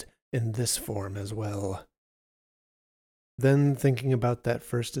 exposed in this form as well. Then, thinking about that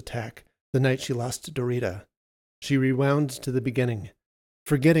first attack, the night she lost Dorita, she rewound to the beginning,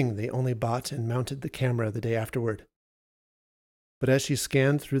 forgetting they only bought and mounted the camera the day afterward. But as she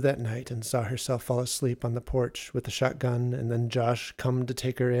scanned through that night and saw herself fall asleep on the porch with the shotgun and then Josh come to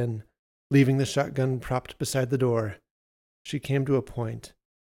take her in, leaving the shotgun propped beside the door, she came to a point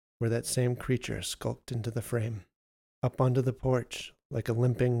where that same creature skulked into the frame, up onto the porch like a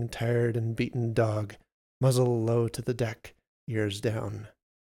limping, tired, and beaten dog, muzzle low to the deck, ears down.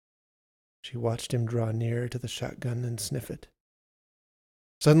 She watched him draw near to the shotgun and sniff it.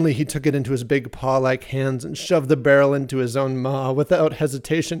 Suddenly he took it into his big paw-like hands and shoved the barrel into his own maw without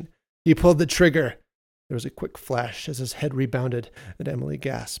hesitation. He pulled the trigger. There was a quick flash as his head rebounded, and Emily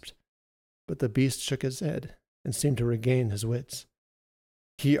gasped. But the beast shook his head and seemed to regain his wits.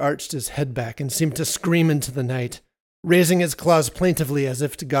 He arched his head back and seemed to scream into the night, raising his claws plaintively as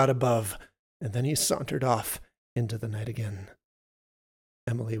if to God above, and then he sauntered off into the night again.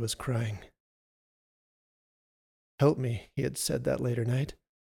 Emily was crying. "Help me," he had said that later night.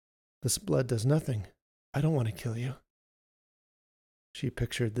 "This blood does nothing. I don't want to kill you." She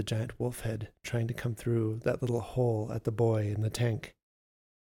pictured the giant wolf head trying to come through that little hole at the boy in the tank.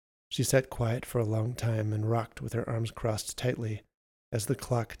 She sat quiet for a long time and rocked with her arms crossed tightly as the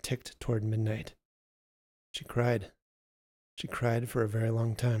clock ticked toward midnight. She cried. She cried for a very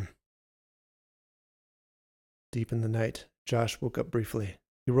long time. Deep in the night, Josh woke up briefly.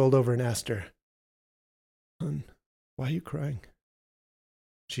 He rolled over and asked her, "Hon, why are you crying?"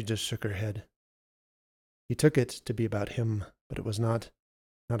 She just shook her head. He took it to be about him, but it was not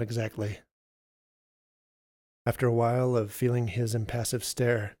exactly. After a while of feeling his impassive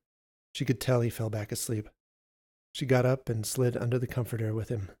stare, she could tell he fell back asleep. She got up and slid under the comforter with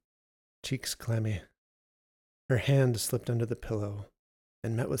him, cheeks clammy. Her hand slipped under the pillow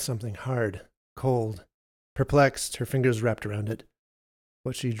and met with something hard, cold. Perplexed, her fingers wrapped around it.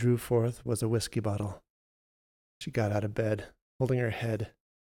 What she drew forth was a whiskey bottle. She got out of bed, holding her head,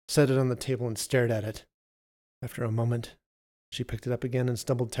 set it on the table and stared at it. After a moment, she picked it up again and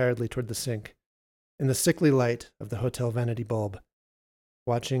stumbled tiredly toward the sink, in the sickly light of the hotel vanity bulb.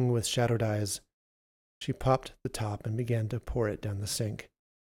 Watching with shadowed eyes, she popped the top and began to pour it down the sink.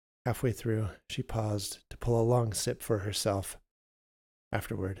 Halfway through, she paused to pull a long sip for herself.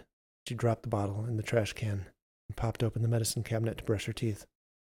 Afterward, she dropped the bottle in the trash can and popped open the medicine cabinet to brush her teeth.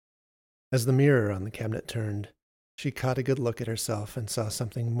 As the mirror on the cabinet turned, she caught a good look at herself and saw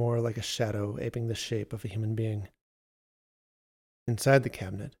something more like a shadow aping the shape of a human being. Inside the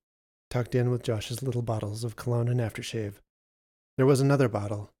cabinet, tucked in with Josh's little bottles of cologne and aftershave, there was another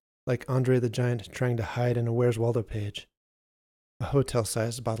bottle, like Andre the Giant trying to hide in a Where's Waldo page. A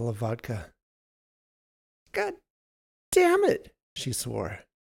hotel-sized bottle of vodka. "God damn it," she swore.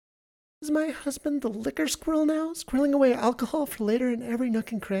 "Is my husband the liquor squirrel now, squirreling away alcohol for later in every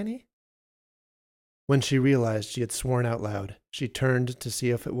nook and cranny?" When she realized she had sworn out loud, she turned to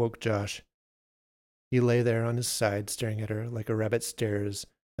see if it woke Josh. He lay there on his side, staring at her like a rabbit stares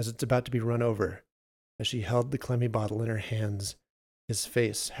as it's about to be run over, as she held the clammy bottle in her hands, his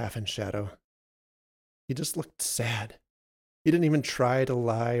face half in shadow. He just looked sad. He didn't even try to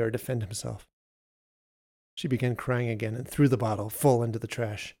lie or defend himself. She began crying again and threw the bottle full into the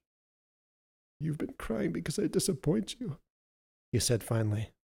trash. "You've been crying because I disappoint you," he said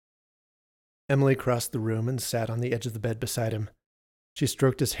finally. Emily crossed the room and sat on the edge of the bed beside him. She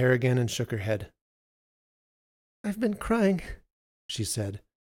stroked his hair again and shook her head. "I've been crying," she said,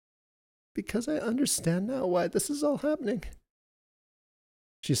 "because I understand now why this is all happening."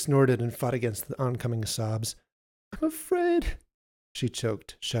 She snorted and fought against the oncoming sobs. "I'm afraid," she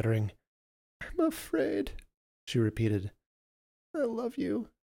choked, shuddering. "I'm afraid," she repeated. "I love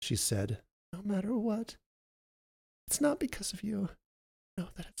you," she said, "no matter what. It's not because of you. Know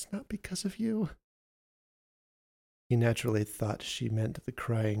that it's not because of you." He naturally thought she meant the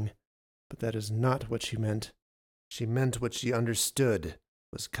crying, but that is not what she meant. She meant what she understood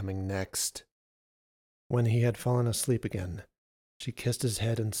was coming next. When he had fallen asleep again, she kissed his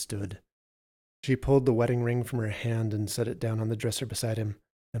head and stood. She pulled the wedding ring from her hand and set it down on the dresser beside him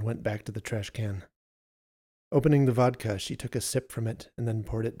and went back to the trash can. Opening the vodka, she took a sip from it and then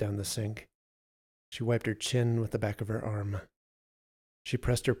poured it down the sink. She wiped her chin with the back of her arm. She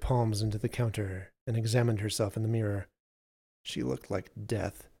pressed her palms into the counter and examined herself in the mirror. She looked like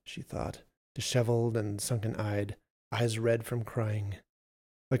death, she thought, disheveled and sunken-eyed, eyes red from crying.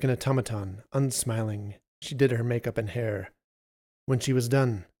 Like an automaton, unsmiling, she did her makeup and hair. When she was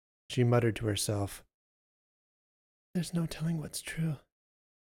done, she muttered to herself, "There's no telling what's true,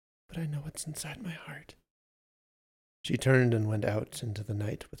 but I know what's inside my heart." She turned and went out into the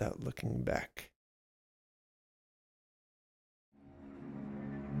night without looking back.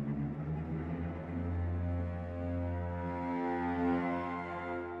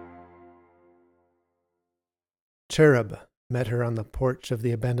 Cherub met her on the porch of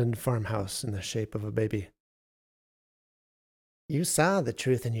the abandoned farmhouse in the shape of a baby. "You saw the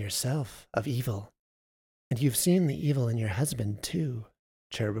truth in yourself of evil, and you've seen the evil in your husband, too,"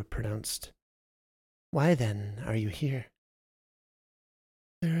 Cherub pronounced. "Why, then, are you here?"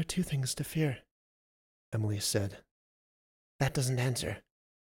 "There are two things to fear," Emily said. "That doesn't answer.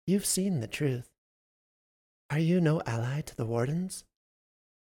 You've seen the truth. Are you no ally to the Wardens?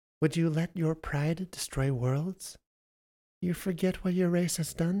 Would you let your pride destroy worlds? You forget what your race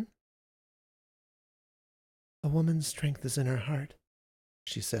has done?" "A woman's strength is in her heart,"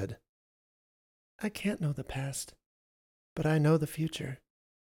 she said. "I can't know the past, but I know the future."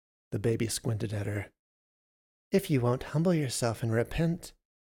 The baby squinted at her. "If you won't humble yourself and repent,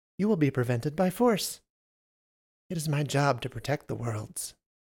 you will be prevented by force. It is my job to protect the worlds.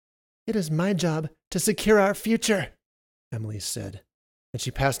 It is my job to secure our future," Emily said, and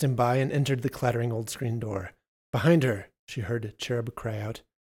she passed him by and entered the clattering old screen door. Behind her, she heard Cherub cry out,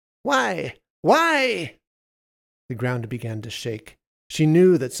 "Why? Why?" The ground began to shake. She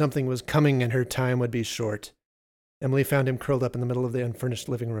knew that something was coming and her time would be short. Emily found him curled up in the middle of the unfurnished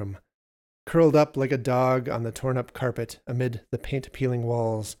living room. Curled up like a dog on the torn-up carpet amid the paint-peeling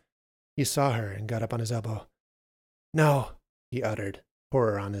walls. He saw her and got up on his elbow. "No," he uttered,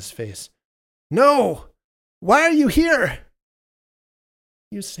 horror on his face. "No! Why are you here?"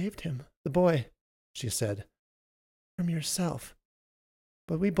 "You saved him, the boy," she said. "From yourself.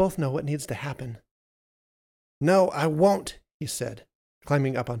 But we both know what needs to happen." "No, I won't," he said,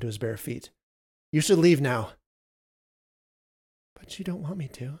 climbing up onto his bare feet. "You should leave now." "But you don't want me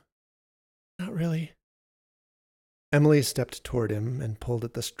to. Not really." Emily stepped toward him and pulled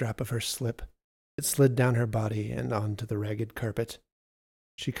at the strap of her slip. It slid down her body and onto the ragged carpet.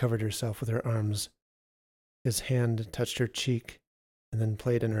 She covered herself with her arms. His hand touched her cheek and then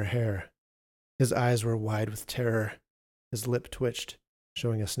played in her hair. His eyes were wide with terror. His lip twitched,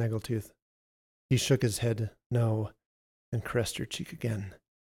 showing a snaggletooth. He shook his head, no, and caressed her cheek again.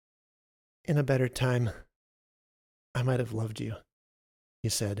 "In a better time, I might have loved you," he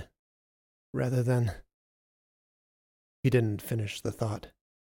said, "rather than—" He didn't finish the thought.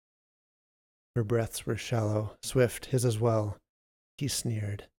 Her breaths were shallow, swift, his as well. He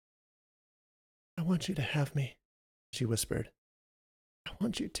sneered. "I want you to have me," she whispered. "I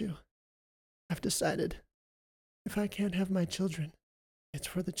want you to. I've decided. If I can't have my children, it's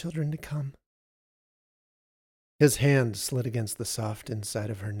for the children to come." His hand slid against the soft inside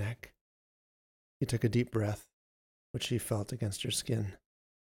of her neck. He took a deep breath, which she felt against her skin.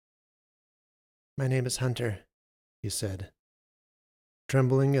 "My name is Hunter," he said.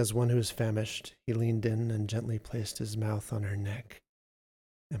 Trembling as one who is famished, he leaned in and gently placed his mouth on her neck.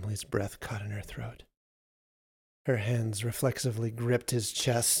 Emily's breath caught in her throat. Her hands reflexively gripped his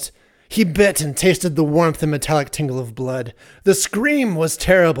chest. He bit and tasted the warmth and metallic tingle of blood. The scream was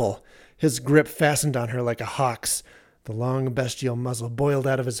terrible. His grip fastened on her like a hawk's. The long bestial muzzle boiled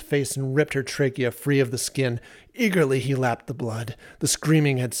out of his face and ripped her trachea free of the skin. Eagerly he lapped the blood. The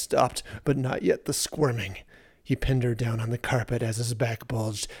screaming had stopped, but not yet the squirming. He pinned her down on the carpet as his back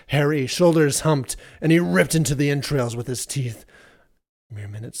bulged, hairy, shoulders humped, and he ripped into the entrails with his teeth. Mere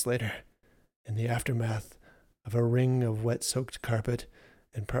minutes later, in the aftermath of a ring of wet-soaked carpet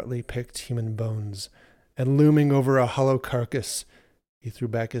and partly picked human bones, and looming over a hollow carcass, he threw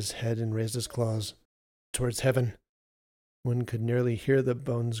back his head and raised his claws towards heaven. One could nearly hear the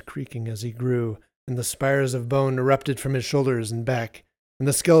bones creaking as he grew, and the spires of bone erupted from his shoulders and back, and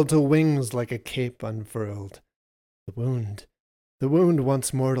the skeletal wings like a cape unfurled. The wound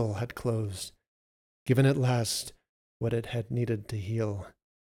once mortal had closed, given at last what it had needed to heal.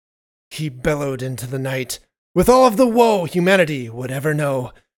 He bellowed into the night, with all of the woe humanity would ever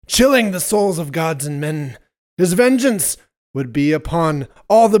know, chilling the souls of gods and men. His vengeance would be upon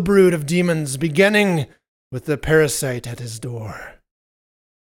all the brood of demons, beginning with the parasite at his door.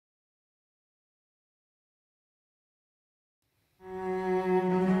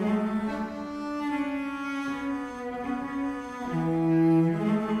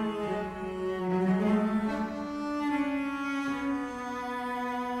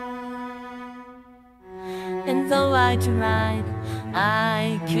 And though I tried,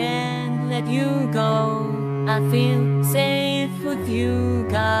 I can't let you go. I feel safe with you,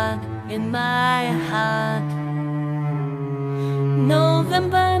 God, in my heart.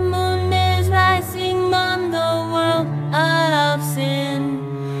 November moon is rising on the world of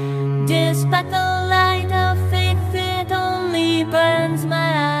sin. Despite the light of faith, it only burns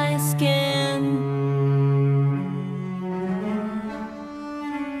my skin.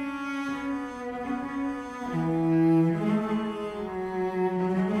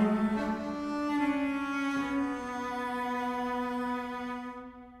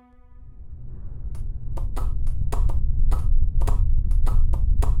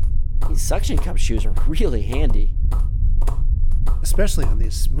 Suction cup shoes are really handy. Especially on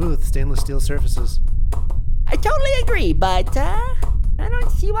these smooth stainless steel surfaces. I totally agree, but I don't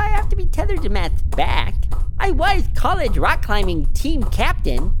see why I have to be tethered to Matt's back. I was college rock climbing team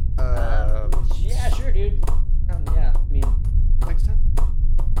captain. Yeah, sure, dude. Yeah, I mean, Next time.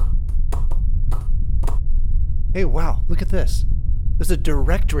 Hey, wow, look at this. There's a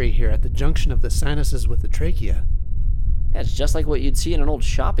directory here at the junction of the sinuses with the trachea. yeah, it's just like what you'd see in an old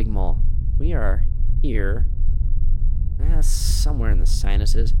shopping mall. We are here, somewhere in the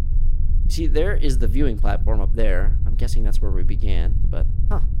sinuses. See, there is the viewing platform up there. I'm guessing that's where we began, but,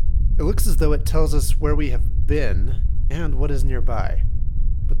 It looks as though it tells us where we have been and what is nearby.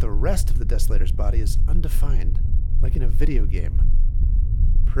 But the rest of the Desolator's body is undefined, like in a video game.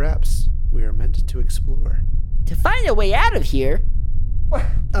 Perhaps we are meant to explore. To find a way out of here. What?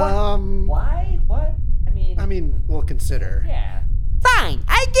 Why? What? I mean, we'll consider. Yeah. Fine,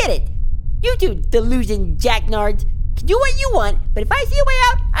 I get it. You two delusion jacknards can do what you want, but if I see a way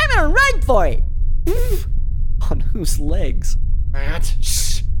out, I'm gonna run for it. On whose legs? Matt,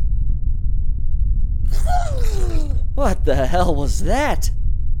 shh. What the hell was that?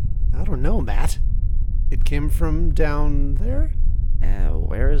 I don't know, Matt. It came from down there?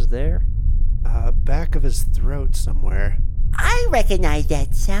 Where is there? Back of his throat somewhere. I recognize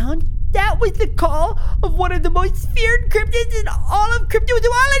that sound. That was the call of one of the most feared cryptids in all of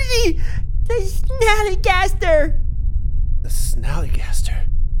cryptozoology, the Snallygaster. The Snallygaster.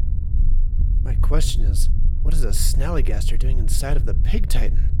 My question is, what is a Snallygaster doing inside of the Pig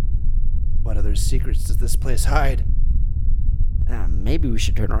Titan? What other secrets does this place hide? Maybe we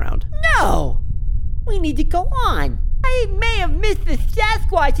should turn around. No! We need to go on. I may have missed the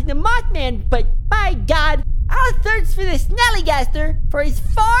Sasquatch and the Mothman, but by God, I'll search for the Snallygaster for as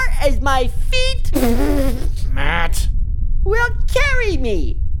far as my feet Matt! will carry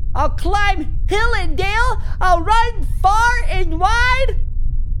me. I'll climb hill and dale. I'll run far and wide.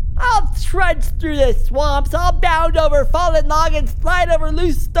 I'll trudge through the swamps. I'll bound over fallen log and slide over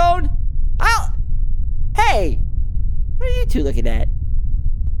loose stone. Hey! What are you two looking at?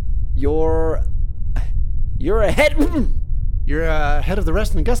 You're ahead. You're ahead of the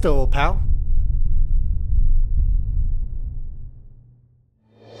rest in gusto, old pal.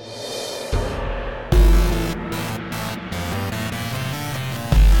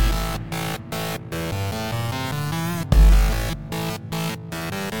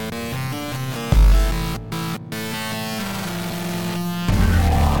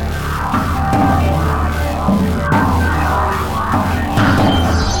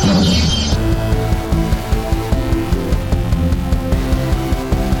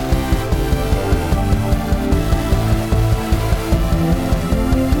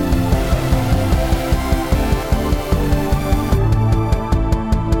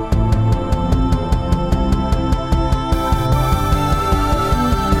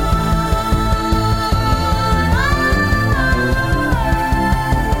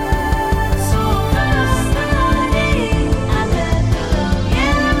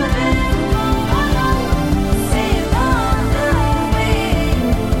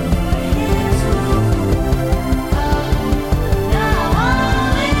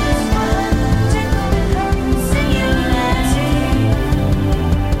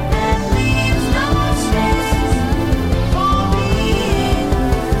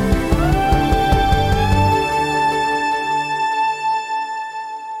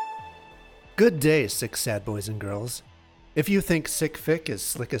 Good day, sick sad boys and girls. If you think sick fic is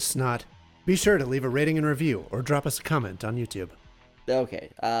slick as snot, be sure to leave a rating and review or drop us a comment on YouTube.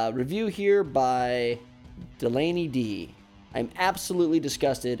 Okay, review here by Delaney D. I'm absolutely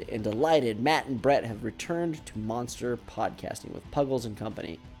disgusted and delighted Matt and Bret have returned to monster podcasting with Puggles and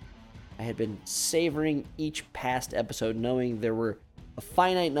Company. I had been savoring each past episode knowing there were a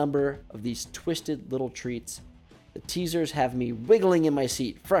finite number of these twisted little treats. The teasers have me wiggling in my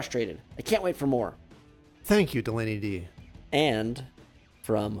seat, frustrated. I can't wait for more. Thank you, Delaney D. And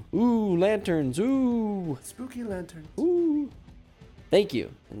from Ooh, Lanterns, ooh, Spooky lanterns. ooh. Thank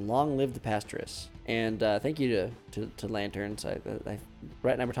you, and long live the pastoress. And thank you to Lanterns.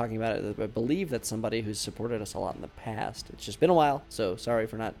 Brett and I were talking about it. I believe that's somebody who's supported us a lot in the past. It's just been a while, so sorry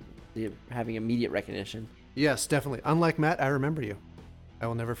for not having immediate recognition. Yes, definitely. Unlike Matt, I remember you. I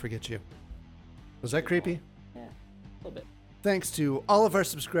will never forget you. Was that creepy? Yeah, a little bit. Thanks to all of our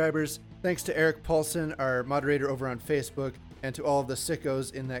subscribers. Thanks to Eric Paulson, our moderator over on Facebook, and to all of the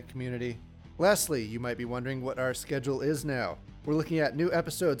sickos in that community. Lastly, you might be wondering what our schedule is now. We're looking at new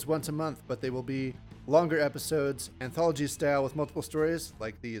episodes once a month, but they will be longer episodes, anthology style with multiple stories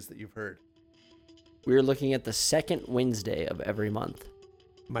like these that you've heard. We're looking at the second Wednesday of every month.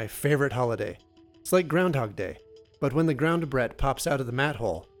 My favorite holiday. It's like Groundhog Day, but when the ground Brett pops out of the mat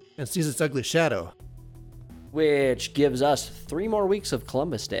hole and sees its ugly shadow, Which gives us 3 more weeks of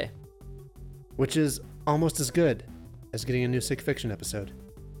Columbus Day. which is almost as good as getting a new Sick Fiction episode.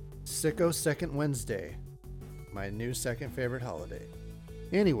 Sicko Second Wednesday, my new second favorite holiday.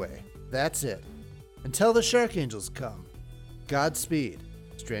 Anyway, that's it. Until the Shark Angels come, Godspeed,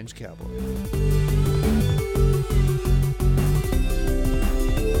 Strange Cowboy.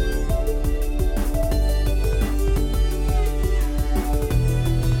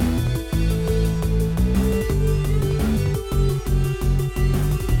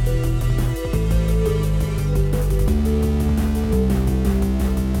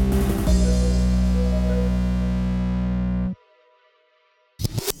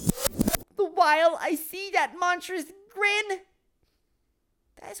 While I see that monstrous grin,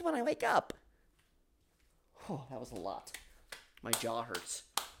 that's when I wake up. Oh, that was a lot. My jaw hurts.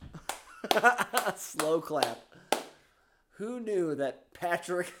 Slow clap. Who knew that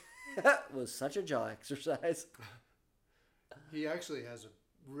Patrick was such a jaw exercise? He actually has a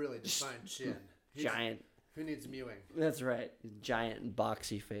really defined chin. Giant. Who needs mewing? That's right. Giant and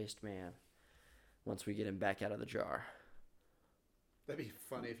boxy faced man. Once we get him back out of the jar. That'd be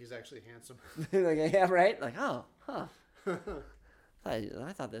funny if he's actually handsome. Like, yeah, right? Like, oh, huh.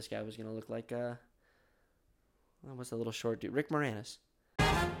 I thought this guy was going to look like, what's the little short dude? Rick Moranis.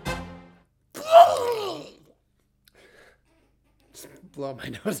 Just blow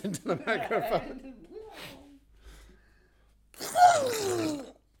my nose into the microphone.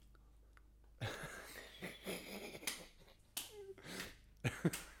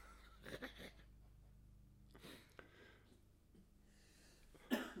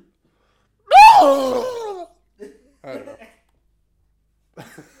 I don't know.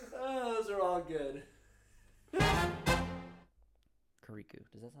 Oh, those are all good. Kurikoo.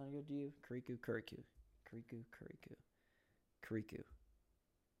 Does that sound good to you? Kurikoo, Kurikoo. Kurikoo, Kurikoo. Kurikoo.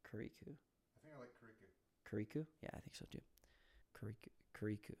 Kurikoo. I think I like Kurikoo. Kurikoo? Yeah, I think so too.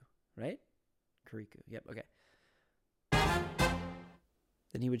 Kurikoo. Right? Kurikoo. Yep, okay.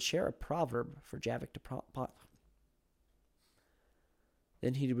 Then he would share a proverb for Javik to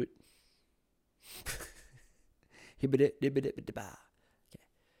Then he would... Okay.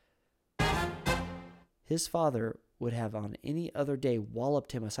 His father would have on any other day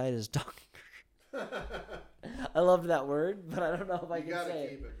walloped him aside his dog. I love that word, but I don't know if I can say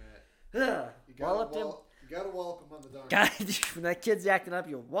keep it. Man. Walloped him. You gotta wallop him on the donkey. God, when that kid's acting up,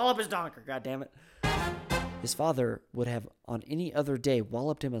 you wallop his donker. God damn it. His father would have on any other day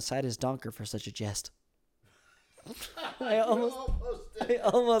walloped him aside his donker for such a jest. I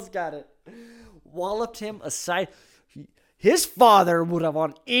almost got it. Walloped him aside. His father would have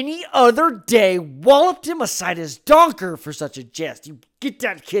on any other day walloped him aside his donker for such a jest. You get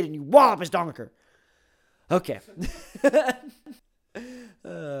that kid and you wallop his donker. Okay. That's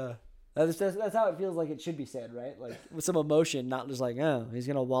how it feels like it should be said, right? Like with some emotion, not just like, oh, he's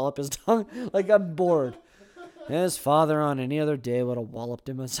going to wallop his donker. Like I'm bored. His father on any other day would have walloped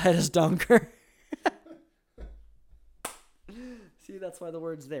him aside his donker. See, that's why the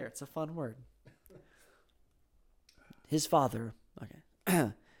word's there. It's a fun word. His father,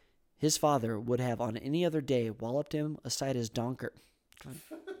 okay. His father would have on any other day walloped him aside his donker.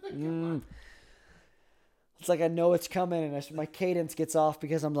 It's like I know it's coming and my cadence gets off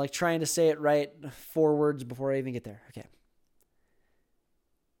because I'm like trying to say it right 4 words before I even get there. Okay.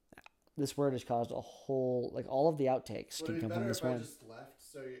 This word has caused a whole, like, all of the outtakes Would can it be come from better this if I one. just left?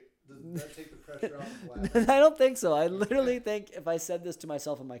 So does that take the pressure off of laughing? I don't think so. I literally think if I said this to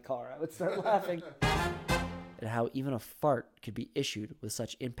myself in my car, I would start laughing. At how even a fart could be issued with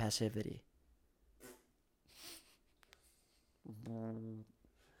such impassivity.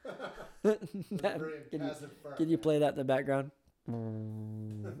 Very impassive fart. Can you play that in the background?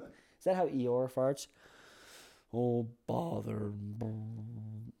 Is that how Eeyore farts? Oh, bother.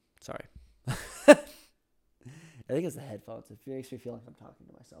 Sorry. I think it's the headphones. It makes me feel like I'm talking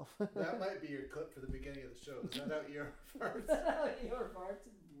to myself. That might be your clip for the beginning of the show. Is that how Eeyore farts? Is that how Eeyore farts?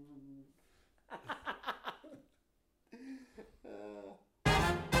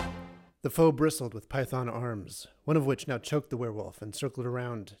 The foe bristled with python arms, one of which now choked the werewolf and circled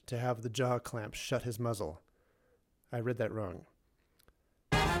around to have the jaw clamp shut his muzzle. I read that wrong.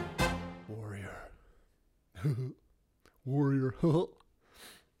 Warrior. Warrior.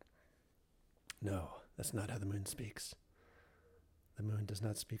 No, that's not how the moon speaks. The moon does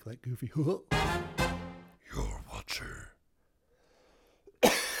not speak like Goofy. Your watcher.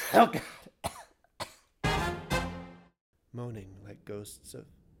 Oh, God. Moaning like ghosts of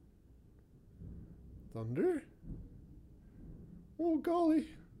thunder? Oh, golly.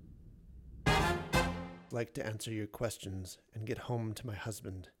 Like to answer your questions and get home to my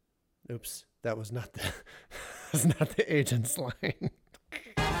husband. Oops, that was not the agent's line.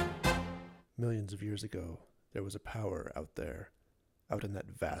 Millions of years ago, there was a power out there, out in that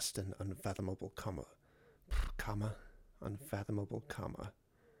vast and unfathomable unfathomable comma.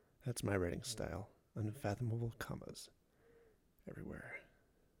 That's my writing style. Unfathomable commas. Everywhere.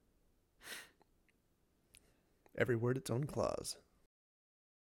 Every word its own clause.